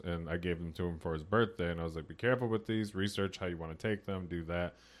mushrooms, and I gave them to him for his birthday, and I was like, be careful with these, research how you want to take them, do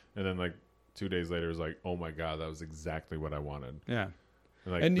that. And then like 2 days later, it was like, oh my God, that was exactly what I wanted. Yeah.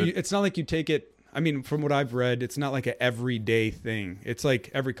 And it's not like you take it, I mean, from what I've read, it's not like an everyday thing. It's like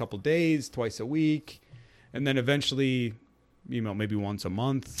every couple days, twice a week, and then eventually, maybe once a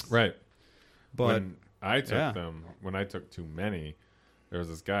month. Right. But when I took them, when I took too many, there was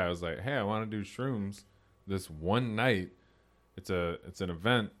this guy. I was like, "Hey, I want to do shrooms this one night. It's an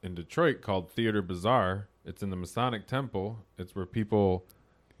event in Detroit called Theater Bazaar. It's in the Masonic Temple. It's where people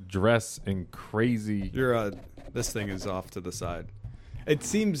dress in crazy." This thing is off to the side. It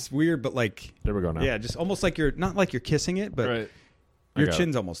seems weird, but like there we go now. Yeah, just almost like you're not like you're kissing it, but your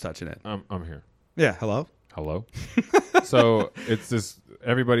chin's almost touching it. I'm here. Yeah. Hello. So it's this.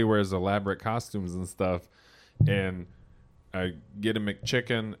 Everybody wears elaborate costumes and stuff, and I get a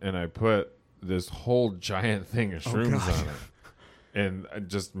McChicken and I put this whole giant thing of shrooms on it. And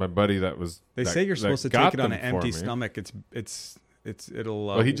just my buddy They say you're supposed to take it on an empty stomach. It'll.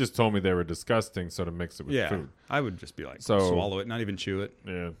 Well, he just told me they were disgusting, so to mix it with food. I would just be like, swallow it, not even chew it.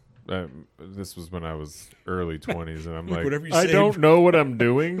 Yeah. This was when I was early 20s, and I'm like, I don't know what I'm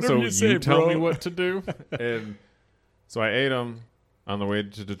doing, so you tell me what to do. And so I ate them on the way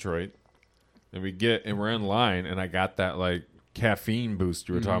to Detroit. And we're in line, and I got that like caffeine boost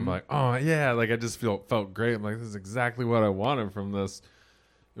you were talking about. Like, oh yeah, like I just felt great. I'm like, this is exactly what I wanted from this.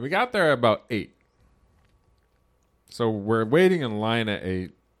 And we got there at about 8. So we're waiting in line at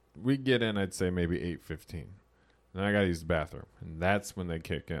 8. We get in, I'd say maybe 8:15. Then I gotta use the bathroom, and that's when they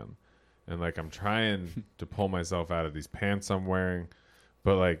kick in. And like I'm trying to pull myself out of these pants I'm wearing,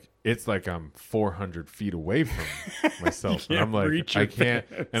 but like it's like I'm 400 feet away from myself, and I'm like I can't.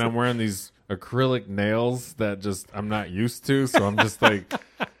 And I'm wearing these acrylic nails that just I'm not used to, so I'm just like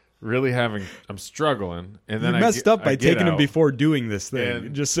really I'm struggling. And then you messed up by taking them before doing this thing.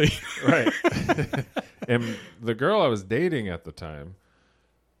 And, just so you know. Right. And the girl I was dating at the time,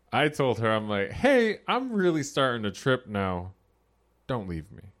 I told her, I'm like, hey, I'm really starting to trip now. Don't leave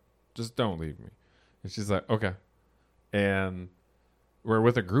me. Just don't leave me. And she's like, okay. And we're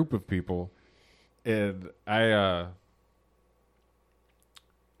with a group of people, and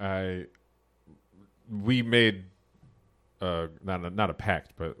we made not a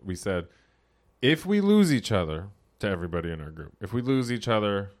pact, but we said, if we lose each other, to everybody in our group, if we lose each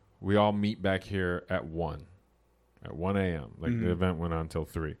other, we all meet back here at 1 a.m. Like the event went on till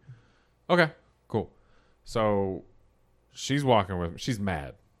 3. Okay, cool. So she's walking with me. She's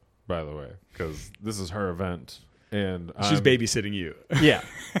mad, by the way, because this is her event. And she's babysitting you. Yeah.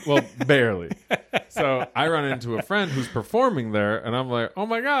 Well, barely. So I run into a friend who's performing there, and I'm like, oh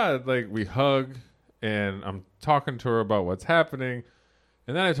my God. Like we hug, and I'm talking to her about what's happening.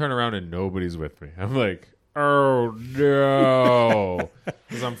 And then I turn around and nobody's with me. I'm like, oh no.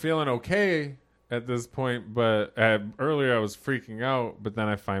 Because I'm feeling okay at this point, but earlier I was freaking out, but then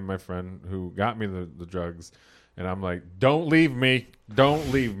I find my friend who got me the drugs, and I'm like, don't leave me.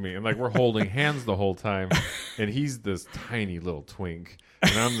 And like we're holding hands the whole time, and he's this tiny little twink,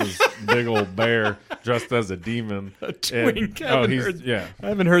 and I'm this big old bear dressed as a demon. A twink? I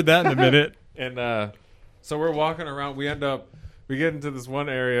haven't heard that in a minute. And so we're walking around. We get into this one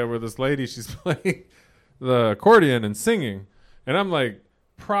area where this lady, she's playing the accordion and singing, and I'm like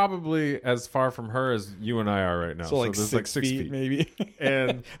probably as far from her as you and I are right now. So like 6 feet maybe.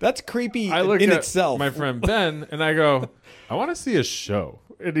 And that's creepy I look in at itself. My friend Ben, and I go, I want to see a show.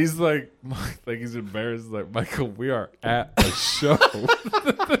 And he's like he's embarrassed. He's like, Michael, we are at a show.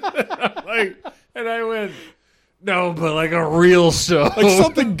 I'm like, and I went, No, but like a real show. Like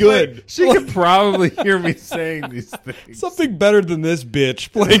something good. Like, she could probably hear me saying these things. Something better than this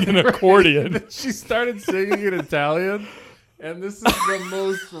bitch playing an accordion. She started singing in Italian, and this is the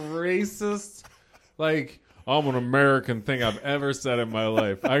most racist, like, I'm an American thing I've ever said in my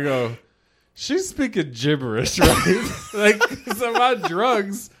life. I go, she's speaking gibberish, right? Like, 'cause I'm on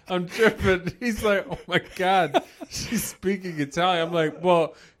drugs. I'm tripping. He's like, oh my God, she's speaking Italian. I'm like,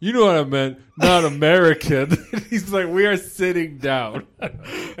 well, you know what I meant, not American. He's like, we are sitting down.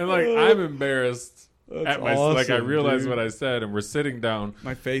 And like, I'm embarrassed at my, awesome, like, I realize dude. what I said, and we're sitting down.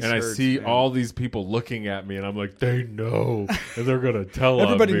 My face and hurts, I see man. all these people looking at me, and I'm like, they know, and they're gonna tell on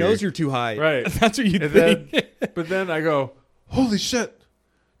Everybody me. knows you're too high. Right. That's what you And think. then, but then I go, holy shit,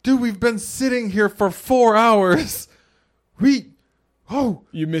 dude, we've been sitting here for 4 hours.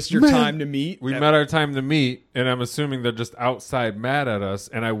 You missed your Man. time to meet. We met our time to meet, and I'm assuming they're just outside mad at us,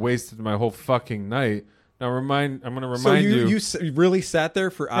 and I wasted my whole fucking night. Now I'm going to remind So you. you really sat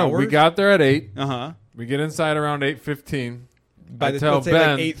there for No, hours? we got there at 8. Uh-huh. We get inside around 8:15. By I the tell let's say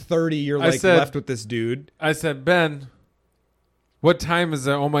Ben, like 8:30, you're I like said- left with this dude. I said, Ben, what time is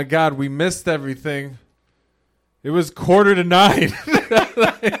it? Oh my God, we missed everything. It was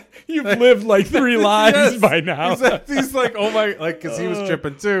 8:45. You've lived like 3 lives Yes. by now. He's like, oh my, like, because he was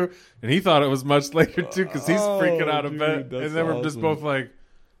tripping too, and he thought it was much later too, because he's freaking out a dude, bit. that's And then we're just awesome. both like,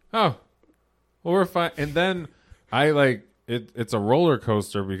 oh, well, we're fine. And then I like it's a roller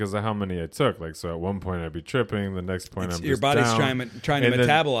coaster because of how many I took. Like, so at one point I'd be tripping, the next point I'm Your just body's down. trying to And then-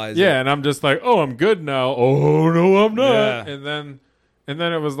 metabolize Yeah, it. and I'm just like, oh, I'm good now. Oh no, I'm not. Yeah. And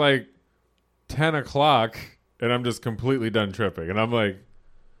then it was like 10 o'clock, and I'm just completely done tripping, and I'm like,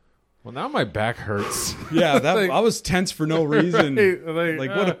 well, now my back hurts. Yeah, that Like- I was tense for no reason. Right, Like,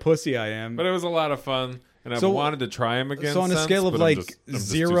 what a pussy I am. But it was a lot of fun, and So- I wanted to try him again. So on a since, scale of but like I'm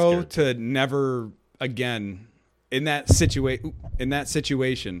just too 0 scared. to never again in that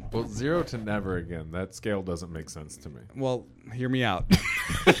situation. Well, 0 to never again. That scale doesn't make sense to me. Well, hear me out.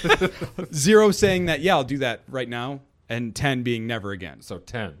 0 saying that, yeah, I'll do that right now, and 10 being never again. So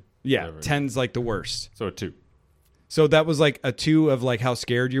 10. Yeah, Never. 10's like the worst. So a 2. So that was like a 2 of like how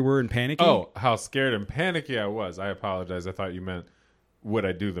scared you were and panicky. Oh, how scared and panicky I was. I apologize. I thought you meant would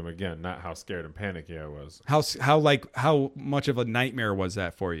I do them again, not how scared and panicky I was. How much of a nightmare was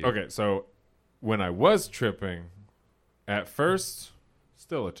that for you? Okay, so when I was tripping, at first,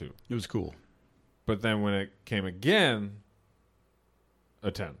 still a 2. It was cool. But then when it came again,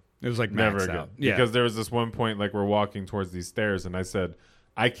 a 10. It was like Never maxed again. out. Yeah. Because there was this one point, like we're walking towards these stairs, and I said,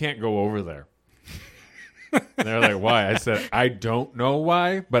 I can't go over there. And they're like, why? I said, I don't know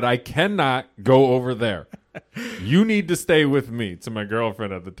why, but I cannot go over there. You need to stay with me. To my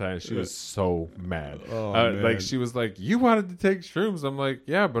girlfriend at the time, she was so mad. Oh, man. Like, she was like, you wanted to take shrooms. I'm like,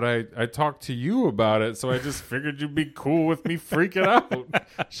 yeah, but I talked to you about it, so I just figured you'd be cool with me freaking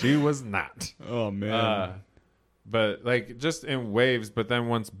out. She was not. Oh man. But like just in waves. But then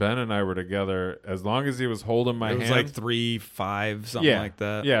once Ben and I were together, as long as he was holding my it was hand, like 3, 5, something like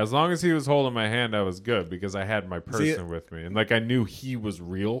that. Yeah, as long as he was holding my hand, I was good because I had my person with me, and like I knew he was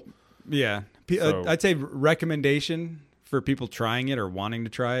real. Yeah. So- I'd say recommendation for people trying it or wanting to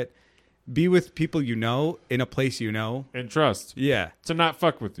try it: be with people you know in a place you know. And trust Yeah. to not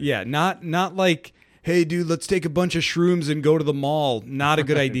fuck with you. Yeah. Not like, hey, dude, let's take a bunch of shrooms and go to the mall. Not a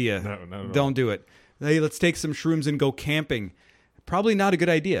good idea. No, not at all. Don't do it. Hey, let's take some shrooms and go camping. Probably not a good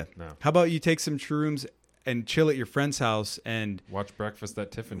idea. No. How about you take some shrooms and chill at your friend's house and Watch Breakfast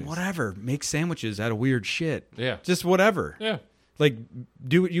at Tiffany's. whatever, make sandwiches out of weird shit. Yeah. Just whatever. Yeah. Like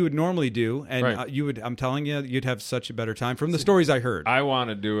do what you would normally do, and Right. you would. I'm telling you, you'd have such a better time from the stories I heard. I want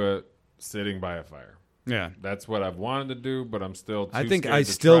to do it sitting by a fire. Yeah, That's what I've wanted to do, but I'm still. I too think scared I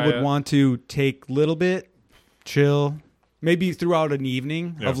to still try would it. want to take a little bit, chill, maybe throughout an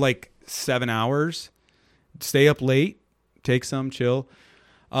evening Yeah. of like 7 hours, stay up late, take some, chill.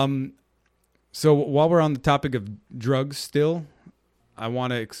 So while we're on the topic of drugs, still, I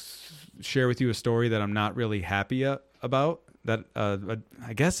want to share with you a story that I'm not really happy about. That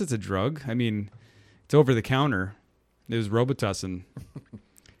I guess it's a drug. I mean, it's over the counter. It was Robitussin,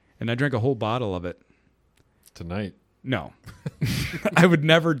 and I drank a whole bottle of it. tonight. No, I would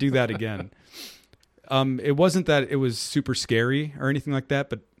never do that again. It wasn't that it was super scary or anything like that,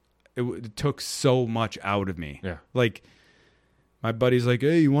 but it took so much out of me. Yeah. Like my buddy's like,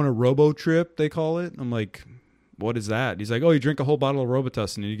 hey, you want a robo trip? They call it. I'm like, what is that? He's like, oh, you drink a whole bottle of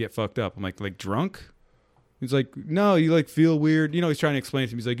Robitussin and you get fucked up. I'm like drunk? He's like, no, you like feel weird. You know, he's trying to explain it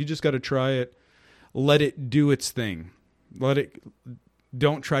to me. He's like, you just got to try it. Let it do its thing.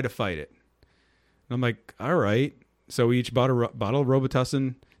 Don't try to fight it. And I'm like, all right. So we each bought a bottle of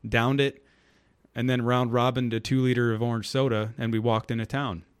Robitussin, downed it. and then round robin to 2 liter of orange soda, and we walked into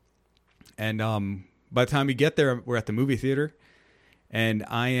town. And by the time we get there, we're at the movie theater, and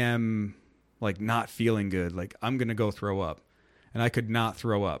I am like not feeling good. Like I'm gonna go throw up, and I could not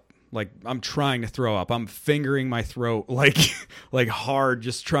throw up. Like I'm trying to throw up. I'm fingering my throat like hard,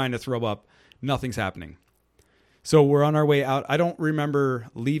 just trying to throw up. Nothing's happening. So we're on our way out. I don't remember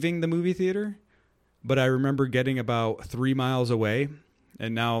leaving the movie theater, but I remember getting about 3 miles away,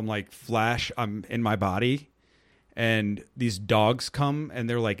 and now I'm like flash. I'm in my body, and these dogs come and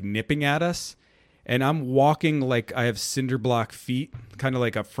they're like nipping at us. And I'm walking like I have cinder block feet, kind of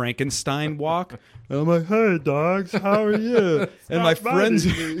like a Frankenstein walk. And I'm like, "Hey, dogs, how are you?" And my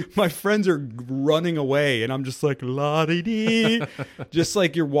friends are running away, and I'm just like, "La-dee-dee," just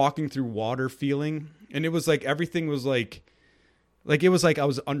like you're walking through water feeling. And it was like everything was like it was like I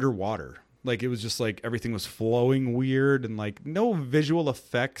was underwater. Like it was just like everything was flowing weird, and like no visual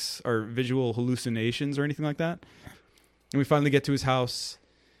effects or visual hallucinations or anything like that. And we finally get to his house.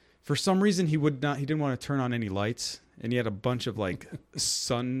 For some reason, he didn't want to turn on any lights, and he had a bunch of like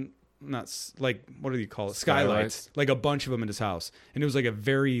what do you call it? Skylights, like a bunch of them in his house. And it was like a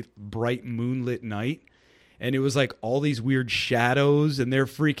very bright moonlit night, and it was like all these weird shadows, and they're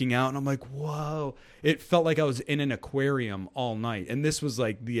freaking out. And I'm like, whoa. It felt like I was in an aquarium all night. And this was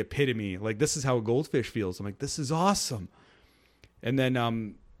like the epitome. Like, this is how a goldfish feels. I'm like, this is awesome. And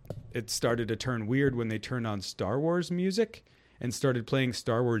then it started to turn weird when they turned on Star Wars music and started playing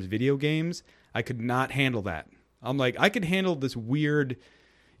Star Wars video games. I could not handle that. I'm like, I could handle this weird,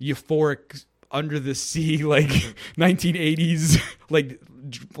 euphoric, under the sea, like 1980s,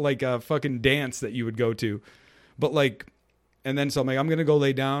 like a fucking dance that you would go to. But like, and then so I'm like, I'm going to go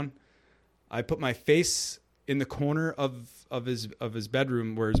lay down. I put my face in the corner of his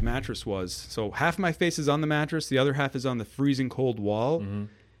bedroom where his mattress was. So half my face is on the mattress. The other half is on the freezing cold wall. Mm-hmm.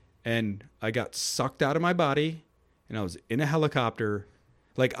 And I got sucked out of my body. And I was in a helicopter.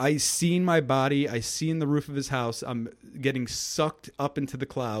 Like, I seen my body. I seen the roof of his house. I'm getting sucked up into the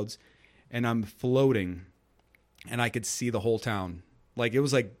clouds. And I'm floating. And I could see the whole town. Like, it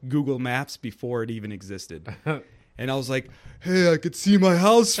was like Google Maps before it even existed. And I was like, hey, I could see my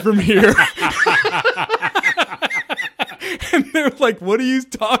house from here. And they're like, what are you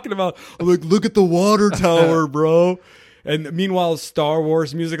talking about? I'm like, look at the water tower, bro. And meanwhile, Star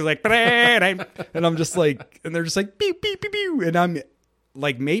Wars music is like, and I'm just like, and they're just like, pew, pew, pew, pew. And I'm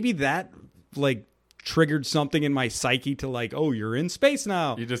like, maybe that like triggered something in my psyche to like, oh, you're in space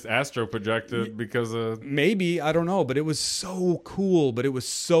now. You just astro projected because of... Maybe, I don't know, but it was so cool, but it was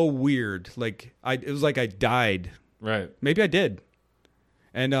so weird. Like, it was like I died. Right. Maybe I did.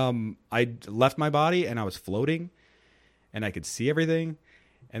 And I left my body and I was floating and I could see everything.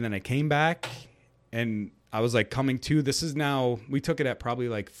 And then I came back and I was like coming to, this is now, we took it at probably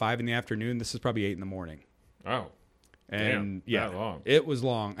like 5 p.m. This is probably 8 a.m. Oh. And damn, yeah, that long. It was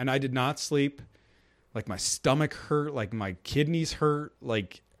long. And I did not sleep. Like my stomach hurt, like my kidneys hurt.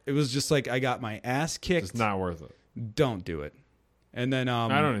 Like it was just like I got my ass kicked. It's not worth it. Don't do it. And then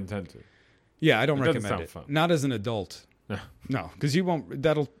I don't intend to. Yeah, I don't It doesn't recommend it. sound fun. Not as an adult. No, because you won't.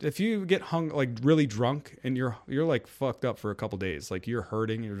 If you get hung like really drunk and you're like fucked up for a couple days, like you're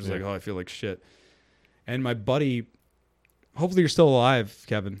hurting, you're just like, oh, I feel like shit. And my buddy, hopefully you're still alive,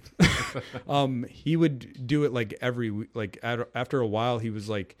 Kevin. He would do it like after a while, he was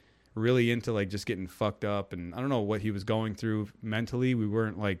like really into like just getting fucked up, and I don't know what he was going through mentally. We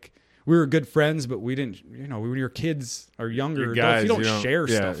were good friends, but we didn't, when you're kids or younger adults, you don't share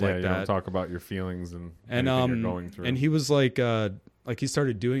stuff like that. You don't talk about your feelings and anything you're going through. And he was like he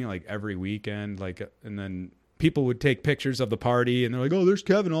started doing it like every weekend, and then people would take pictures of the party and they're like, oh, there's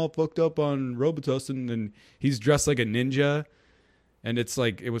Kevin all fucked up on Robitussin, and he's dressed like a ninja. And it's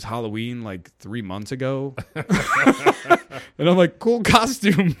like, it was Halloween like 3 months ago. And I'm like, cool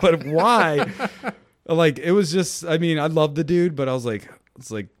costume, but why? Like, it was just, I mean, I love the dude, but I was like, it's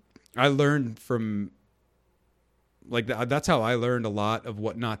like, I learned from, like, that's how I learned a lot of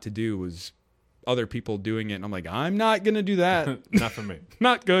what not to do, was other people doing it. And I'm like, I'm not going to do that. Not for me.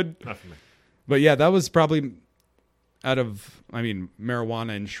 Not good. Not for me. But yeah, that was probably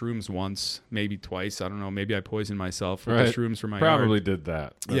marijuana and shrooms once, maybe twice. I don't know. Maybe I poisoned myself with the shrooms from my Probably yard. did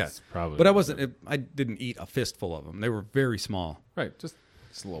that. Yes, probably. But I didn't eat a fistful of them. They were very small. Right, just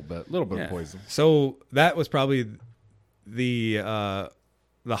a little bit of poison. So that was probably the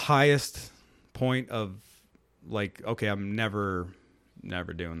highest point of like, okay, I'm never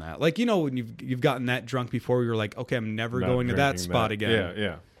doing that. Like, when you've gotten that drunk before, you're like, okay, I'm never going to that spot again.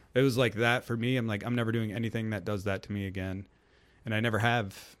 Yeah. It was like that for me. I'm like, I'm never doing anything that does that to me again. And I never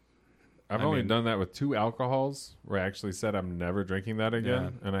have. I've only done that with 2 alcohols where I actually said I'm never drinking that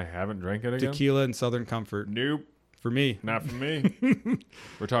again, and I haven't drank it again. Tequila and Southern Comfort. Nope. For me. Not for me.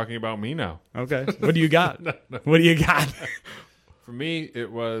 We're talking about me now. Okay. What do you got? No. What do you got? For me,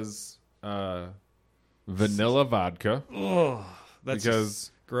 it was vanilla vodka. Oh, that's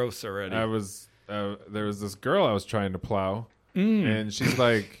because gross already. I was there was this girl I was trying to plow, and she's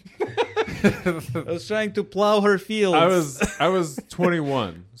like, I was trying to plow her fields. I was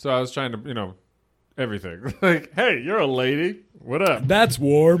 21, so I was trying to everything. Like, hey, you're a lady. What up? That's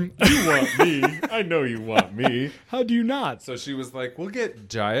warm. You want me? I know you want me. How do you not? So she was like, we'll get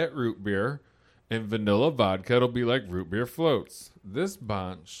Giant root beer and vanilla vodka. It'll be like root beer floats. This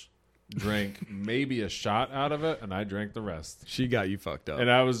bunch drank maybe a shot out of it, and I drank the rest. She got you fucked up.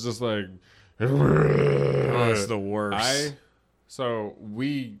 And I was just like, oh, it's the worst. So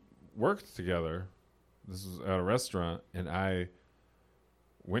we worked together. This was at a restaurant, and I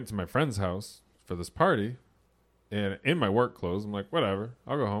went to my friend's house for this party. And in my work clothes, I'm like, whatever.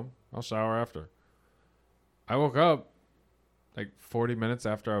 I'll go home. I'll shower after. I woke up like 40 minutes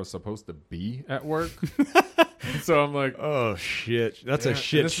after I was supposed to be at work. So I'm like, oh, shit. That's a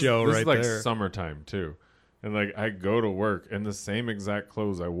shit show this right is like there. Summertime, too. And like I go to work in the same exact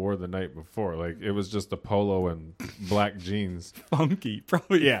clothes I wore the night before. Like it was just a polo and black jeans. Funky.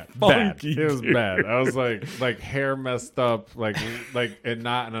 Probably. Yeah, funky. Bad. It was bad. I was like hair messed up, like and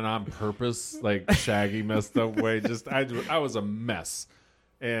not in an on purpose, like shaggy messed up way. Just I was a mess.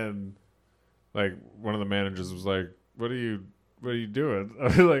 And like one of the managers was like, What are you doing? I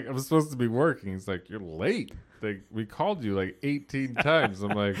was like, I'm supposed to be working. He's like, you're late. Like, we called you like 18 times.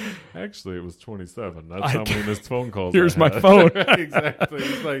 I'm like, actually, it was 27. That's how many missed phone calls. Here's I had. my phone. Exactly.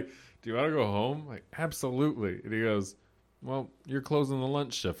 He's like, do you want to go home? I'm like, absolutely. And he goes, well, you're closing the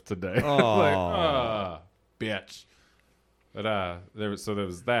lunch shift today. I'm like, bitch. But there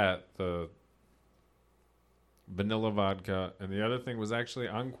was that, the vanilla vodka, and the other thing was actually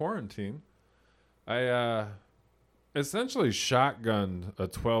on quarantine. I essentially shotgunned a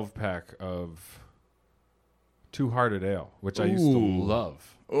 12-pack of Two Hearted Ale, which I used to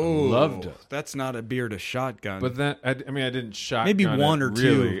love. Oh, loved it. That's not a beer to shotgun. But then, I didn't shotgun maybe one it, or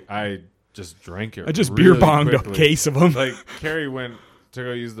really. two. I just drank it. I just really beer bonged quickly. a case of them. Like, Carrie went to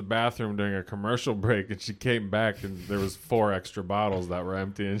go use the bathroom during a commercial break, and she came back, and there was 4 extra bottles that were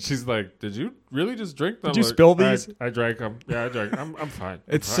empty. And she's like, "Did you really just drink them?" Did you spill these? I drank them. Yeah, I drank. I'm fine.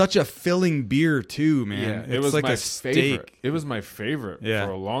 It's fine. such a filling beer too, man. Yeah, It's like my a steak. favorite. It was my favorite for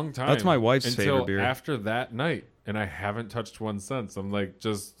a long time. That's my wife's until favorite beer. After that night, and I haven't touched one since. I'm like,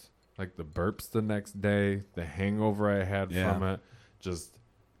 just like the burps the next day, the hangover I had from it, just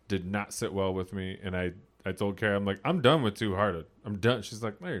did not sit well with me. And I told Carrie, I'm like, I'm done with Two Hearted. I'm done. She's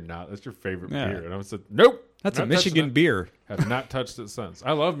like, no, you're not. That's your favorite beer. And I said, nope. That's a Michigan beer. Have not touched it since.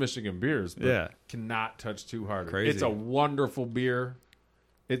 I love Michigan beers, but cannot touch Two Hearted. Crazy. It's a wonderful beer.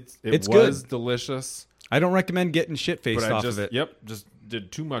 It It's was good. delicious. I don't recommend getting shit faced off of it. Yep, just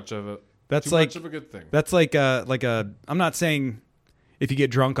did too much of it. That's too like much of a good thing. That's like a. I'm not saying if you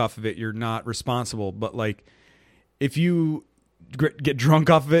get drunk off of it, you're not responsible, but like if you get drunk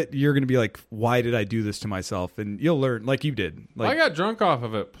off of it, you're going to be like, why did I do this to myself? And you'll learn like you did. Like, I got drunk off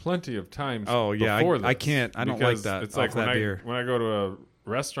of it plenty of times. Oh yeah, before this I can't. I don't like because that. It's off like that beer. when I go to a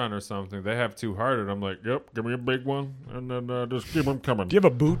restaurant or something, they have Two Hearted. I'm like, yep, give me a big one, and then just keep them coming. Do you have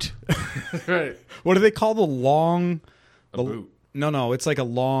a boot? Right. What do they call the long? Boot. No, it's like a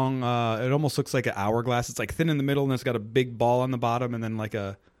long. It almost looks like an hourglass. It's like thin in the middle, and it's got a big ball on the bottom, and then like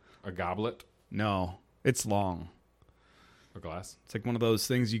a goblet. No, it's long. A glass. It's like one of those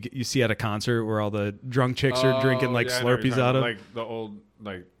things you see at a concert where all the drunk chicks are drinking like Slurpees out of. Like the old,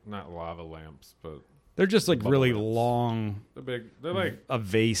 like not lava lamps, but they're just like really lamps. long. They're like a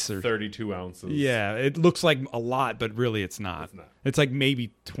vase or 32 ounces. Yeah, it looks like a lot, but really it's not. It's not. It's like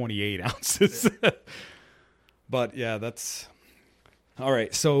maybe 28 ounces. Yeah. But yeah, that's all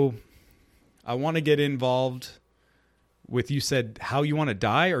right. So I want to get involved with, you said how you want to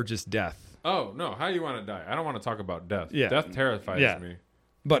die or just death? Oh, no. How you want to die? I don't want to talk about death. Yeah. Death terrifies me.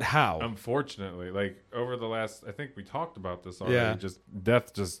 But how? Unfortunately, like over the last, I think we talked about this already. Yeah.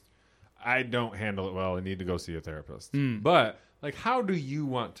 Death, I don't handle it well. I need to go see a therapist. Mm. But like, how do you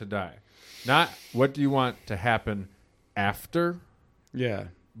want to die? Not what do you want to happen after? Yeah.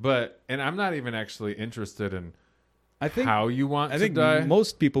 And I'm not even actually interested in think how you want to die.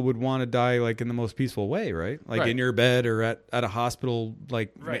 Most people would want to die like in the most peaceful way, right? Like in your bed or at a hospital,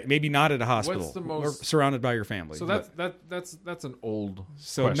 like maybe not at a hospital. What's the most or surrounded by your family. So that's an old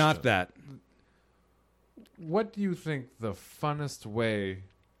so question. Not that. What do you think the funnest,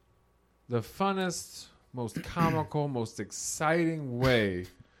 most comical, most exciting way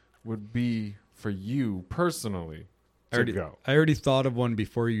would be for you personally to go? I already thought of one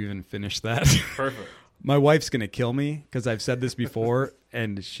before you even finished that. Perfect. My wife's going to kill me because I've said this before.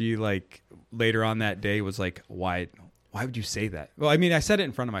 And she like later on that day was like, why would you say that? Well, I mean, I said it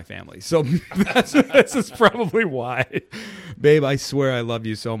in front of my family. So this is probably why. Babe, I swear I love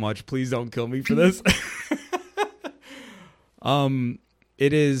you so much. Please don't kill me for this.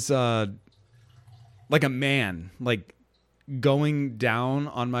 It is like a man, like going down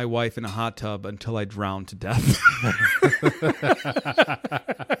on my wife in a hot tub until I drown to death.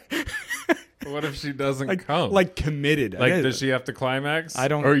 What if she doesn't come? Like committed. Like, does she have to climax? I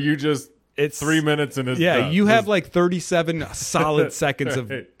don't. Or you just It's 3 minutes and it's done? You have like 37 solid seconds of,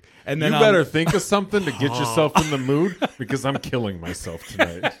 Right. and then you better think of something to get yourself in the mood because I'm killing myself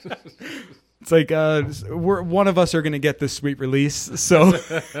tonight. It's like one of us are gonna get this sweet release. So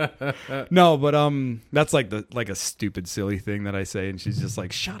no, but that's like a stupid silly thing that I say, and she's just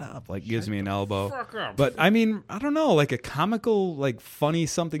like, shut up, like gives me an elbow. Fuck up. But I mean, I don't know, like a comical, like funny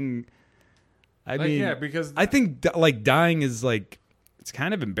something. I mean, yeah, because I think like dying is like, it's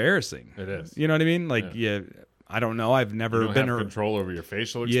kind of embarrassing. it is. You know what I mean? Like I don't know. I've never You don't been have control over your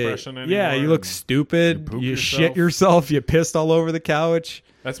facial yeah, expression anymore. yeah, you look stupid. you poop You yourself. shit yourself. You pissed all over the couch.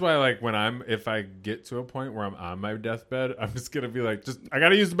 That's why, like, if I get to a point where I'm on my deathbed, I'm just gonna be like, I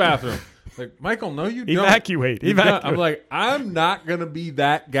gotta use the bathroom. Like, Michael, no, you don't. Evacuate. I'm like, I'm not gonna be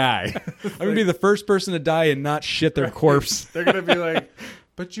that guy. I'm gonna be the first person to die and not shit their corpse. They're gonna be like,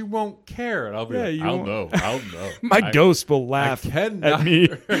 but you won't care, and I'll be like, you I'll won't. know. I'll know. My ghost will laugh at me.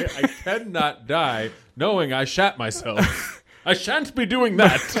 I cannot die knowing I shat myself. I shan't be doing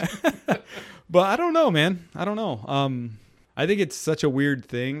that. But I don't know, man. I don't know. I think it's such a weird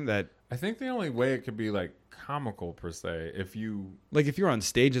thing that, I think the only way it could be like comical per se, if you're on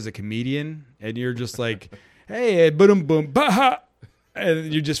stage as a comedian and you're just like, hey, boom, boom, baha,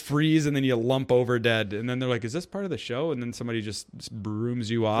 and you just freeze and then you lump over dead, and then they're like, is this part of the show? And then somebody just brooms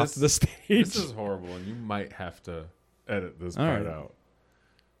you off the stage. This is horrible, and you might have to edit this part out.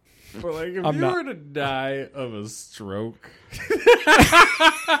 But like, if you were to die of a stroke,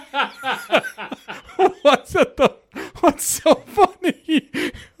 What's so funny?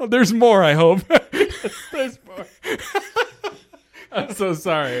 Oh, there's more, I hope. there's more. I'm so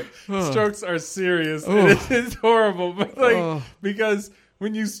sorry. Strokes are serious. It is horrible, but like because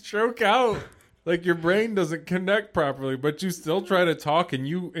when you stroke out, like your brain doesn't connect properly, but you still try to talk, and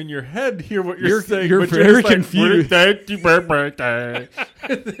you in your head hear what you're saying. You're but very just confused. Like,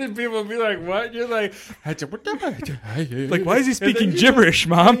 and then people will be like, "What?" And you're like, why is he speaking gibberish,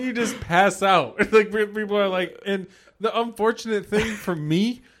 Mom? And you just pass out. Like people are like, and the unfortunate thing for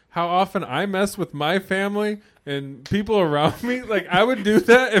me, how often I mess with my family and people around me, like I would do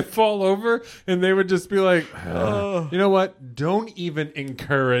that and fall over, and they would just be like, you know what? Don't even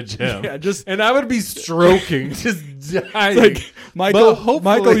encourage him. Yeah, and I would be stroking, just dying. Like,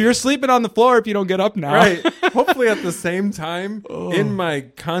 Michael, you're sleeping on the floor if you don't get up now. Right. Hopefully at the same time in my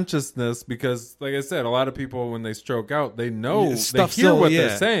consciousness, because like I said, a lot of people when they stroke out, they know, they hear what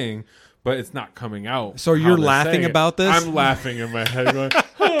they're saying, but it's not coming out. So you're laughing about this? I'm laughing in my head going,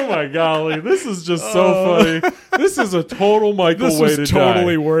 oh my golly, this is just so funny. This is a total Michael way to die. This was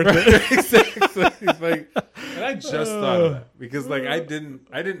totally worth it. Exactly. Like, and I just thought of that because like I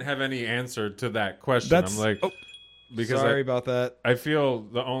didn't have any answer to that question. I'm like, because sorry about that. I feel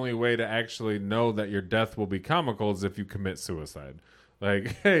the only way to actually know that your death will be comical is if you commit suicide.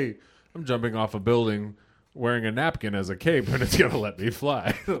 Like, hey, I'm jumping off a building wearing a napkin as a cape, and it's gonna let me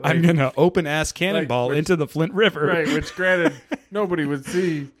fly. Like, I'm gonna open ass cannonball into the Flint River. Right, which granted nobody would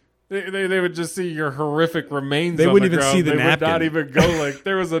see. They would just see your horrific remains. They on wouldn't the even ground. see the napkin. Would not even go like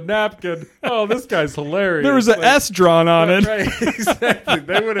there was a napkin. Oh, this guy's hilarious. There was an S drawn on it. Right, exactly.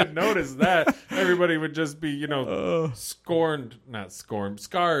 They wouldn't notice that. Everybody would just be, scarred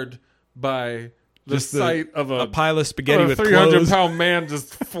by the sight of a pile of spaghetti with 300-pound man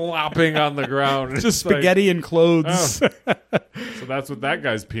just flopping on the ground. Just spaghetti and clothes. So that's what that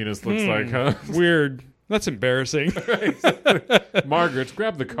guy's penis looks like, huh? Weird. That's embarrassing. Margaret,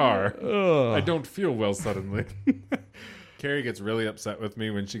 grab the car. I don't feel well suddenly. Carrie gets really upset with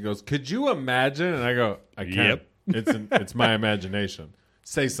me when she goes, could you imagine? And I go, I can't. Yep. It's my imagination.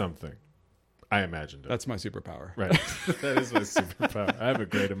 Say something. I imagined it. That's my superpower. Right. That is my superpower. I have a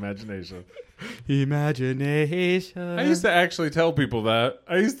great imagination. Imagination. I used to actually tell people that.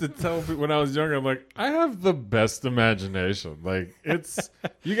 I used to tell people when I was younger, I'm like, I have the best imagination. Like, it's,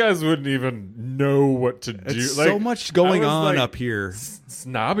 you guys wouldn't even know what to do. It's like, so much going on up here.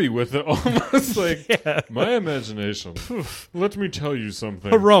 Snobby with it almost. Like, my imagination. Let me tell you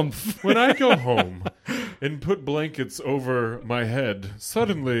something. Harumph. When I go home, and put blankets over my head.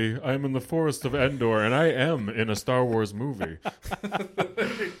 Suddenly, I'm in the forest of Endor, and I am in a Star Wars movie.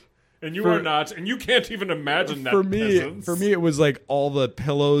 And you are not, and you can't even imagine that. For me, it was like all the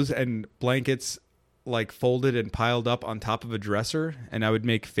pillows and blankets like folded and piled up on top of a dresser, and I would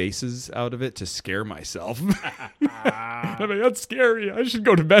make faces out of it to scare myself. I'm like, that's scary. I should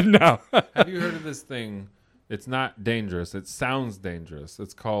go to bed now. Have you heard of this thing? It's not dangerous. It sounds dangerous.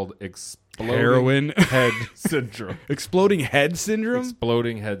 It's called exploding Heroin head syndrome. Exploding head syndrome?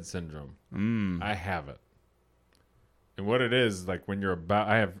 Exploding head syndrome. I have it. And what it is, like when you're about,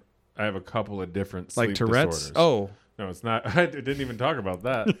 I have a couple of different sleep like Tourette's disorders. Oh No, it's not. I didn't even talk about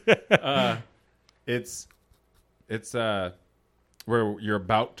that. It's where you're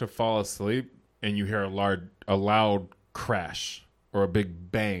about to fall asleep and you hear a loud crash or a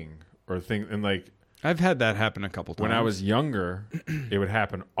big bang or thing, and like I've had that happen a couple times. when I was younger, it would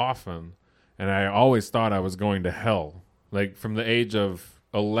happen often, and I always thought I was going to hell. Like from the age of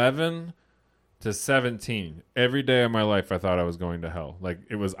 11 to 17, every day of my life I thought I was going to hell. Like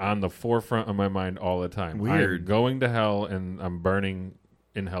it was on the forefront of my mind all the time. Weird. I'm going to hell and I'm burning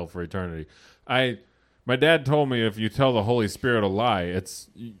in hell for eternity. My dad told me if you tell the Holy Spirit a lie,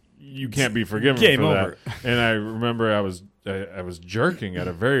 you can't be forgiven Game for over. that. And I remember I was jerking at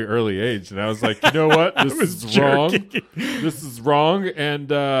a very early age, and I was like, you know what? This is wrong. This is wrong.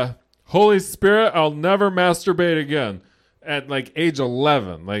 And Holy Spirit, I'll never masturbate again. At like age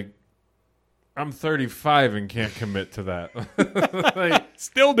 11, like I'm 35 and can't commit to that. Like,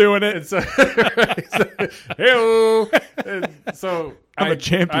 still doing it. and so, hey-o. And so I'm a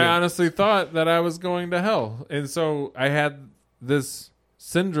champion. I honestly thought that I was going to hell. And so I had this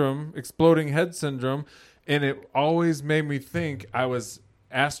syndrome, exploding head syndrome, and it always made me think I was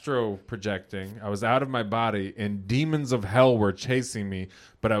astro projecting. I was out of my body and demons of hell were chasing me,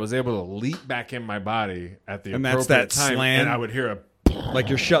 but I was able to leap back in my body at the And appropriate that's that time, slam? and I would hear a Like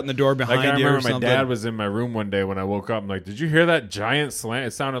you're shutting the door behind like I you or remember my something. dad was in my room one day when I woke up. I'm like, did you hear that giant slam?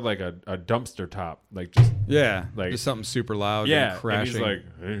 It sounded like a dumpster top. Like just Yeah, like- just something super loud yeah. and And crashing. he's like,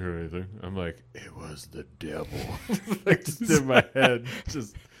 I didn't hear anything. I'm like, it was the devil. Like just in my head.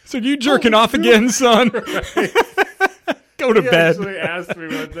 Just so you jerking off again, son? Go to he bed. actually asked me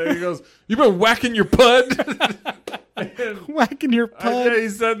one day, he goes, you been whacking your pud? And Whacking your pud. he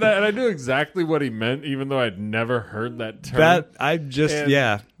said that, and I knew exactly what he meant, even though I'd never heard that term. That I just And-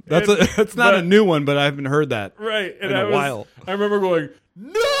 that's and- that's not a but- new one, but I haven't heard that. Right. And in a I while. I remember going,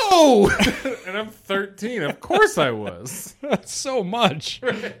 no! And I'm 13. Of course I was. That's so much.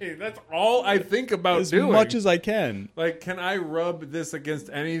 Right. That's all I think about As doing. much as I can. Like, can I rub this against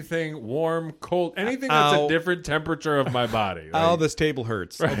anything warm, cold, anything that's Ow. a different temperature of my body? Oh, Like, this table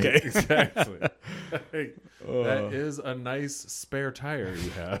hurts. right, Okay. exactly. Like, that is a nice spare tire you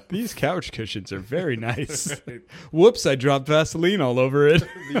have. These couch cushions are very nice. Whoops, I dropped Vaseline all over it.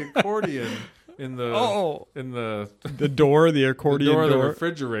 The accordion in the The door, the accordion door of the door.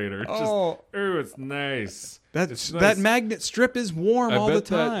 refrigerator. Oh. Just, ooh, it's nice. That's It's that nice. magnet strip is warm I all bet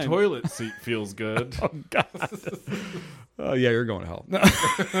the time. that toilet seat feels good. Oh God. Oh yeah, you're going to hell.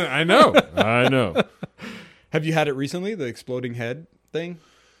 I know. Have you had it recently? The exploding head thing?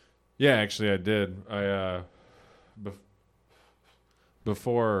 Yeah, actually, I did.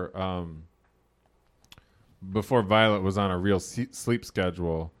 Before Violet was on a real sleep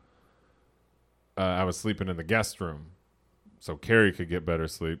schedule, I was sleeping in the guest room, so Carrie could get better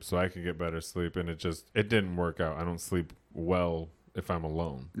sleep, so I could get better sleep, and it didn't work out. I don't sleep well if I'm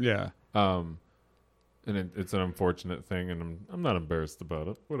alone. Yeah. And it's an unfortunate thing, and I'm not embarrassed about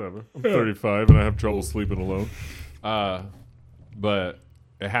it. Whatever. I'm 35 and I have trouble sleeping alone. But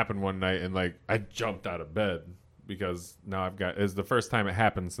it happened one night, and like I jumped out of bed because now it's the first time it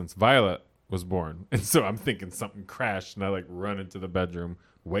happened since Violet was born, and so I'm thinking something crashed, and I like run into the bedroom,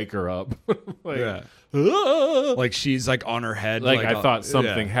 wake her up, like, Yeah. "Ah!" Like she's like on her head. Like I thought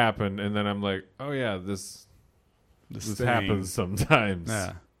something yeah. happened, and then I'm like, oh yeah, this This happens sometimes.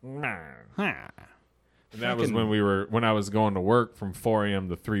 Yeah. Huh. And that was when I was going to work from 4 a.m.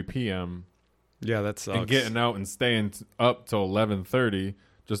 to 3 p.m. Yeah, that sucks. and getting out and staying up till 11:30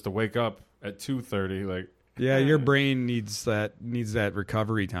 just to wake up at 2:30. Like, Yeah, your brain needs that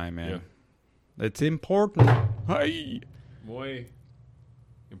recovery time, man. It's important. Hey. muy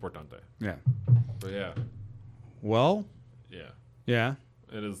importante. Yeah. But yeah, Well, yeah.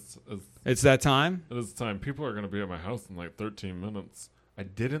 it is. It's that time. It is time. People are going to be at my house in like 13 minutes. I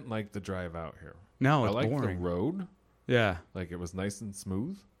didn't like the drive out here. No, I it's liked boring. the road. Yeah. Like it was nice and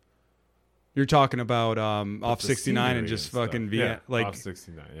smooth. You're talking about off The 69 and scenery just stuff. fucking yeah, like off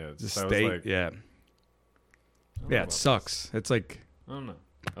 69. Yeah, the I was state. like, Yeah. I don't know Yeah, about it sucks. It's like this. I don't know.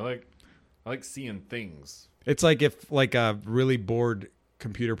 I like I like seeing things. It's like if like a really bored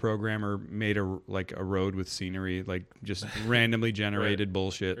computer programmer made a road with scenery, like just randomly generated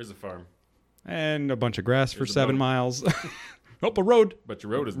bullshit, Here's a farm. and a bunch of grass for Here's a 7 boat. miles. Oh, a road. But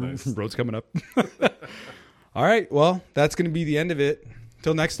your road is nice. Road's coming up. All right. Well, that's going to be the end of it.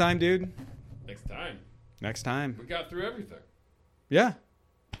 Till next time, dude. Next time. Next time. We got through everything. Yeah.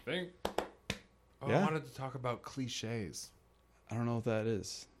 I think. Oh, Yeah. I wanted to talk about cliches. I don't know what that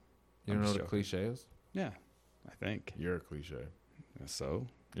is. You I'm don't know just what a cliche is? Yeah. I think. You're a cliche. So,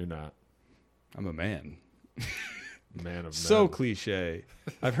 You're not. I'm a man. Man of So men. cliche.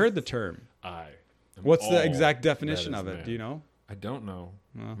 I've heard the term. I. am What's the all exact definition that is of it? man. Do you know? I don't know.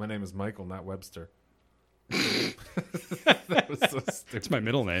 Well. My name is Michael, not Webster. That was so stupid. It's my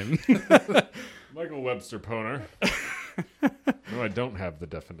middle name. Michael Webster Poner. No, I don't have the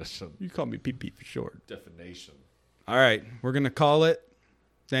definition. You call me PP for short. Definition. All right. We're going to call it.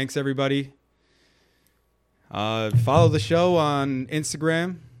 Thanks, everybody. Follow the show on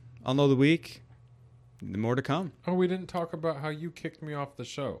Instagram. I'll know the week. More to come. Oh, we didn't talk about how you kicked me off the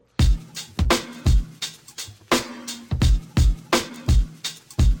show.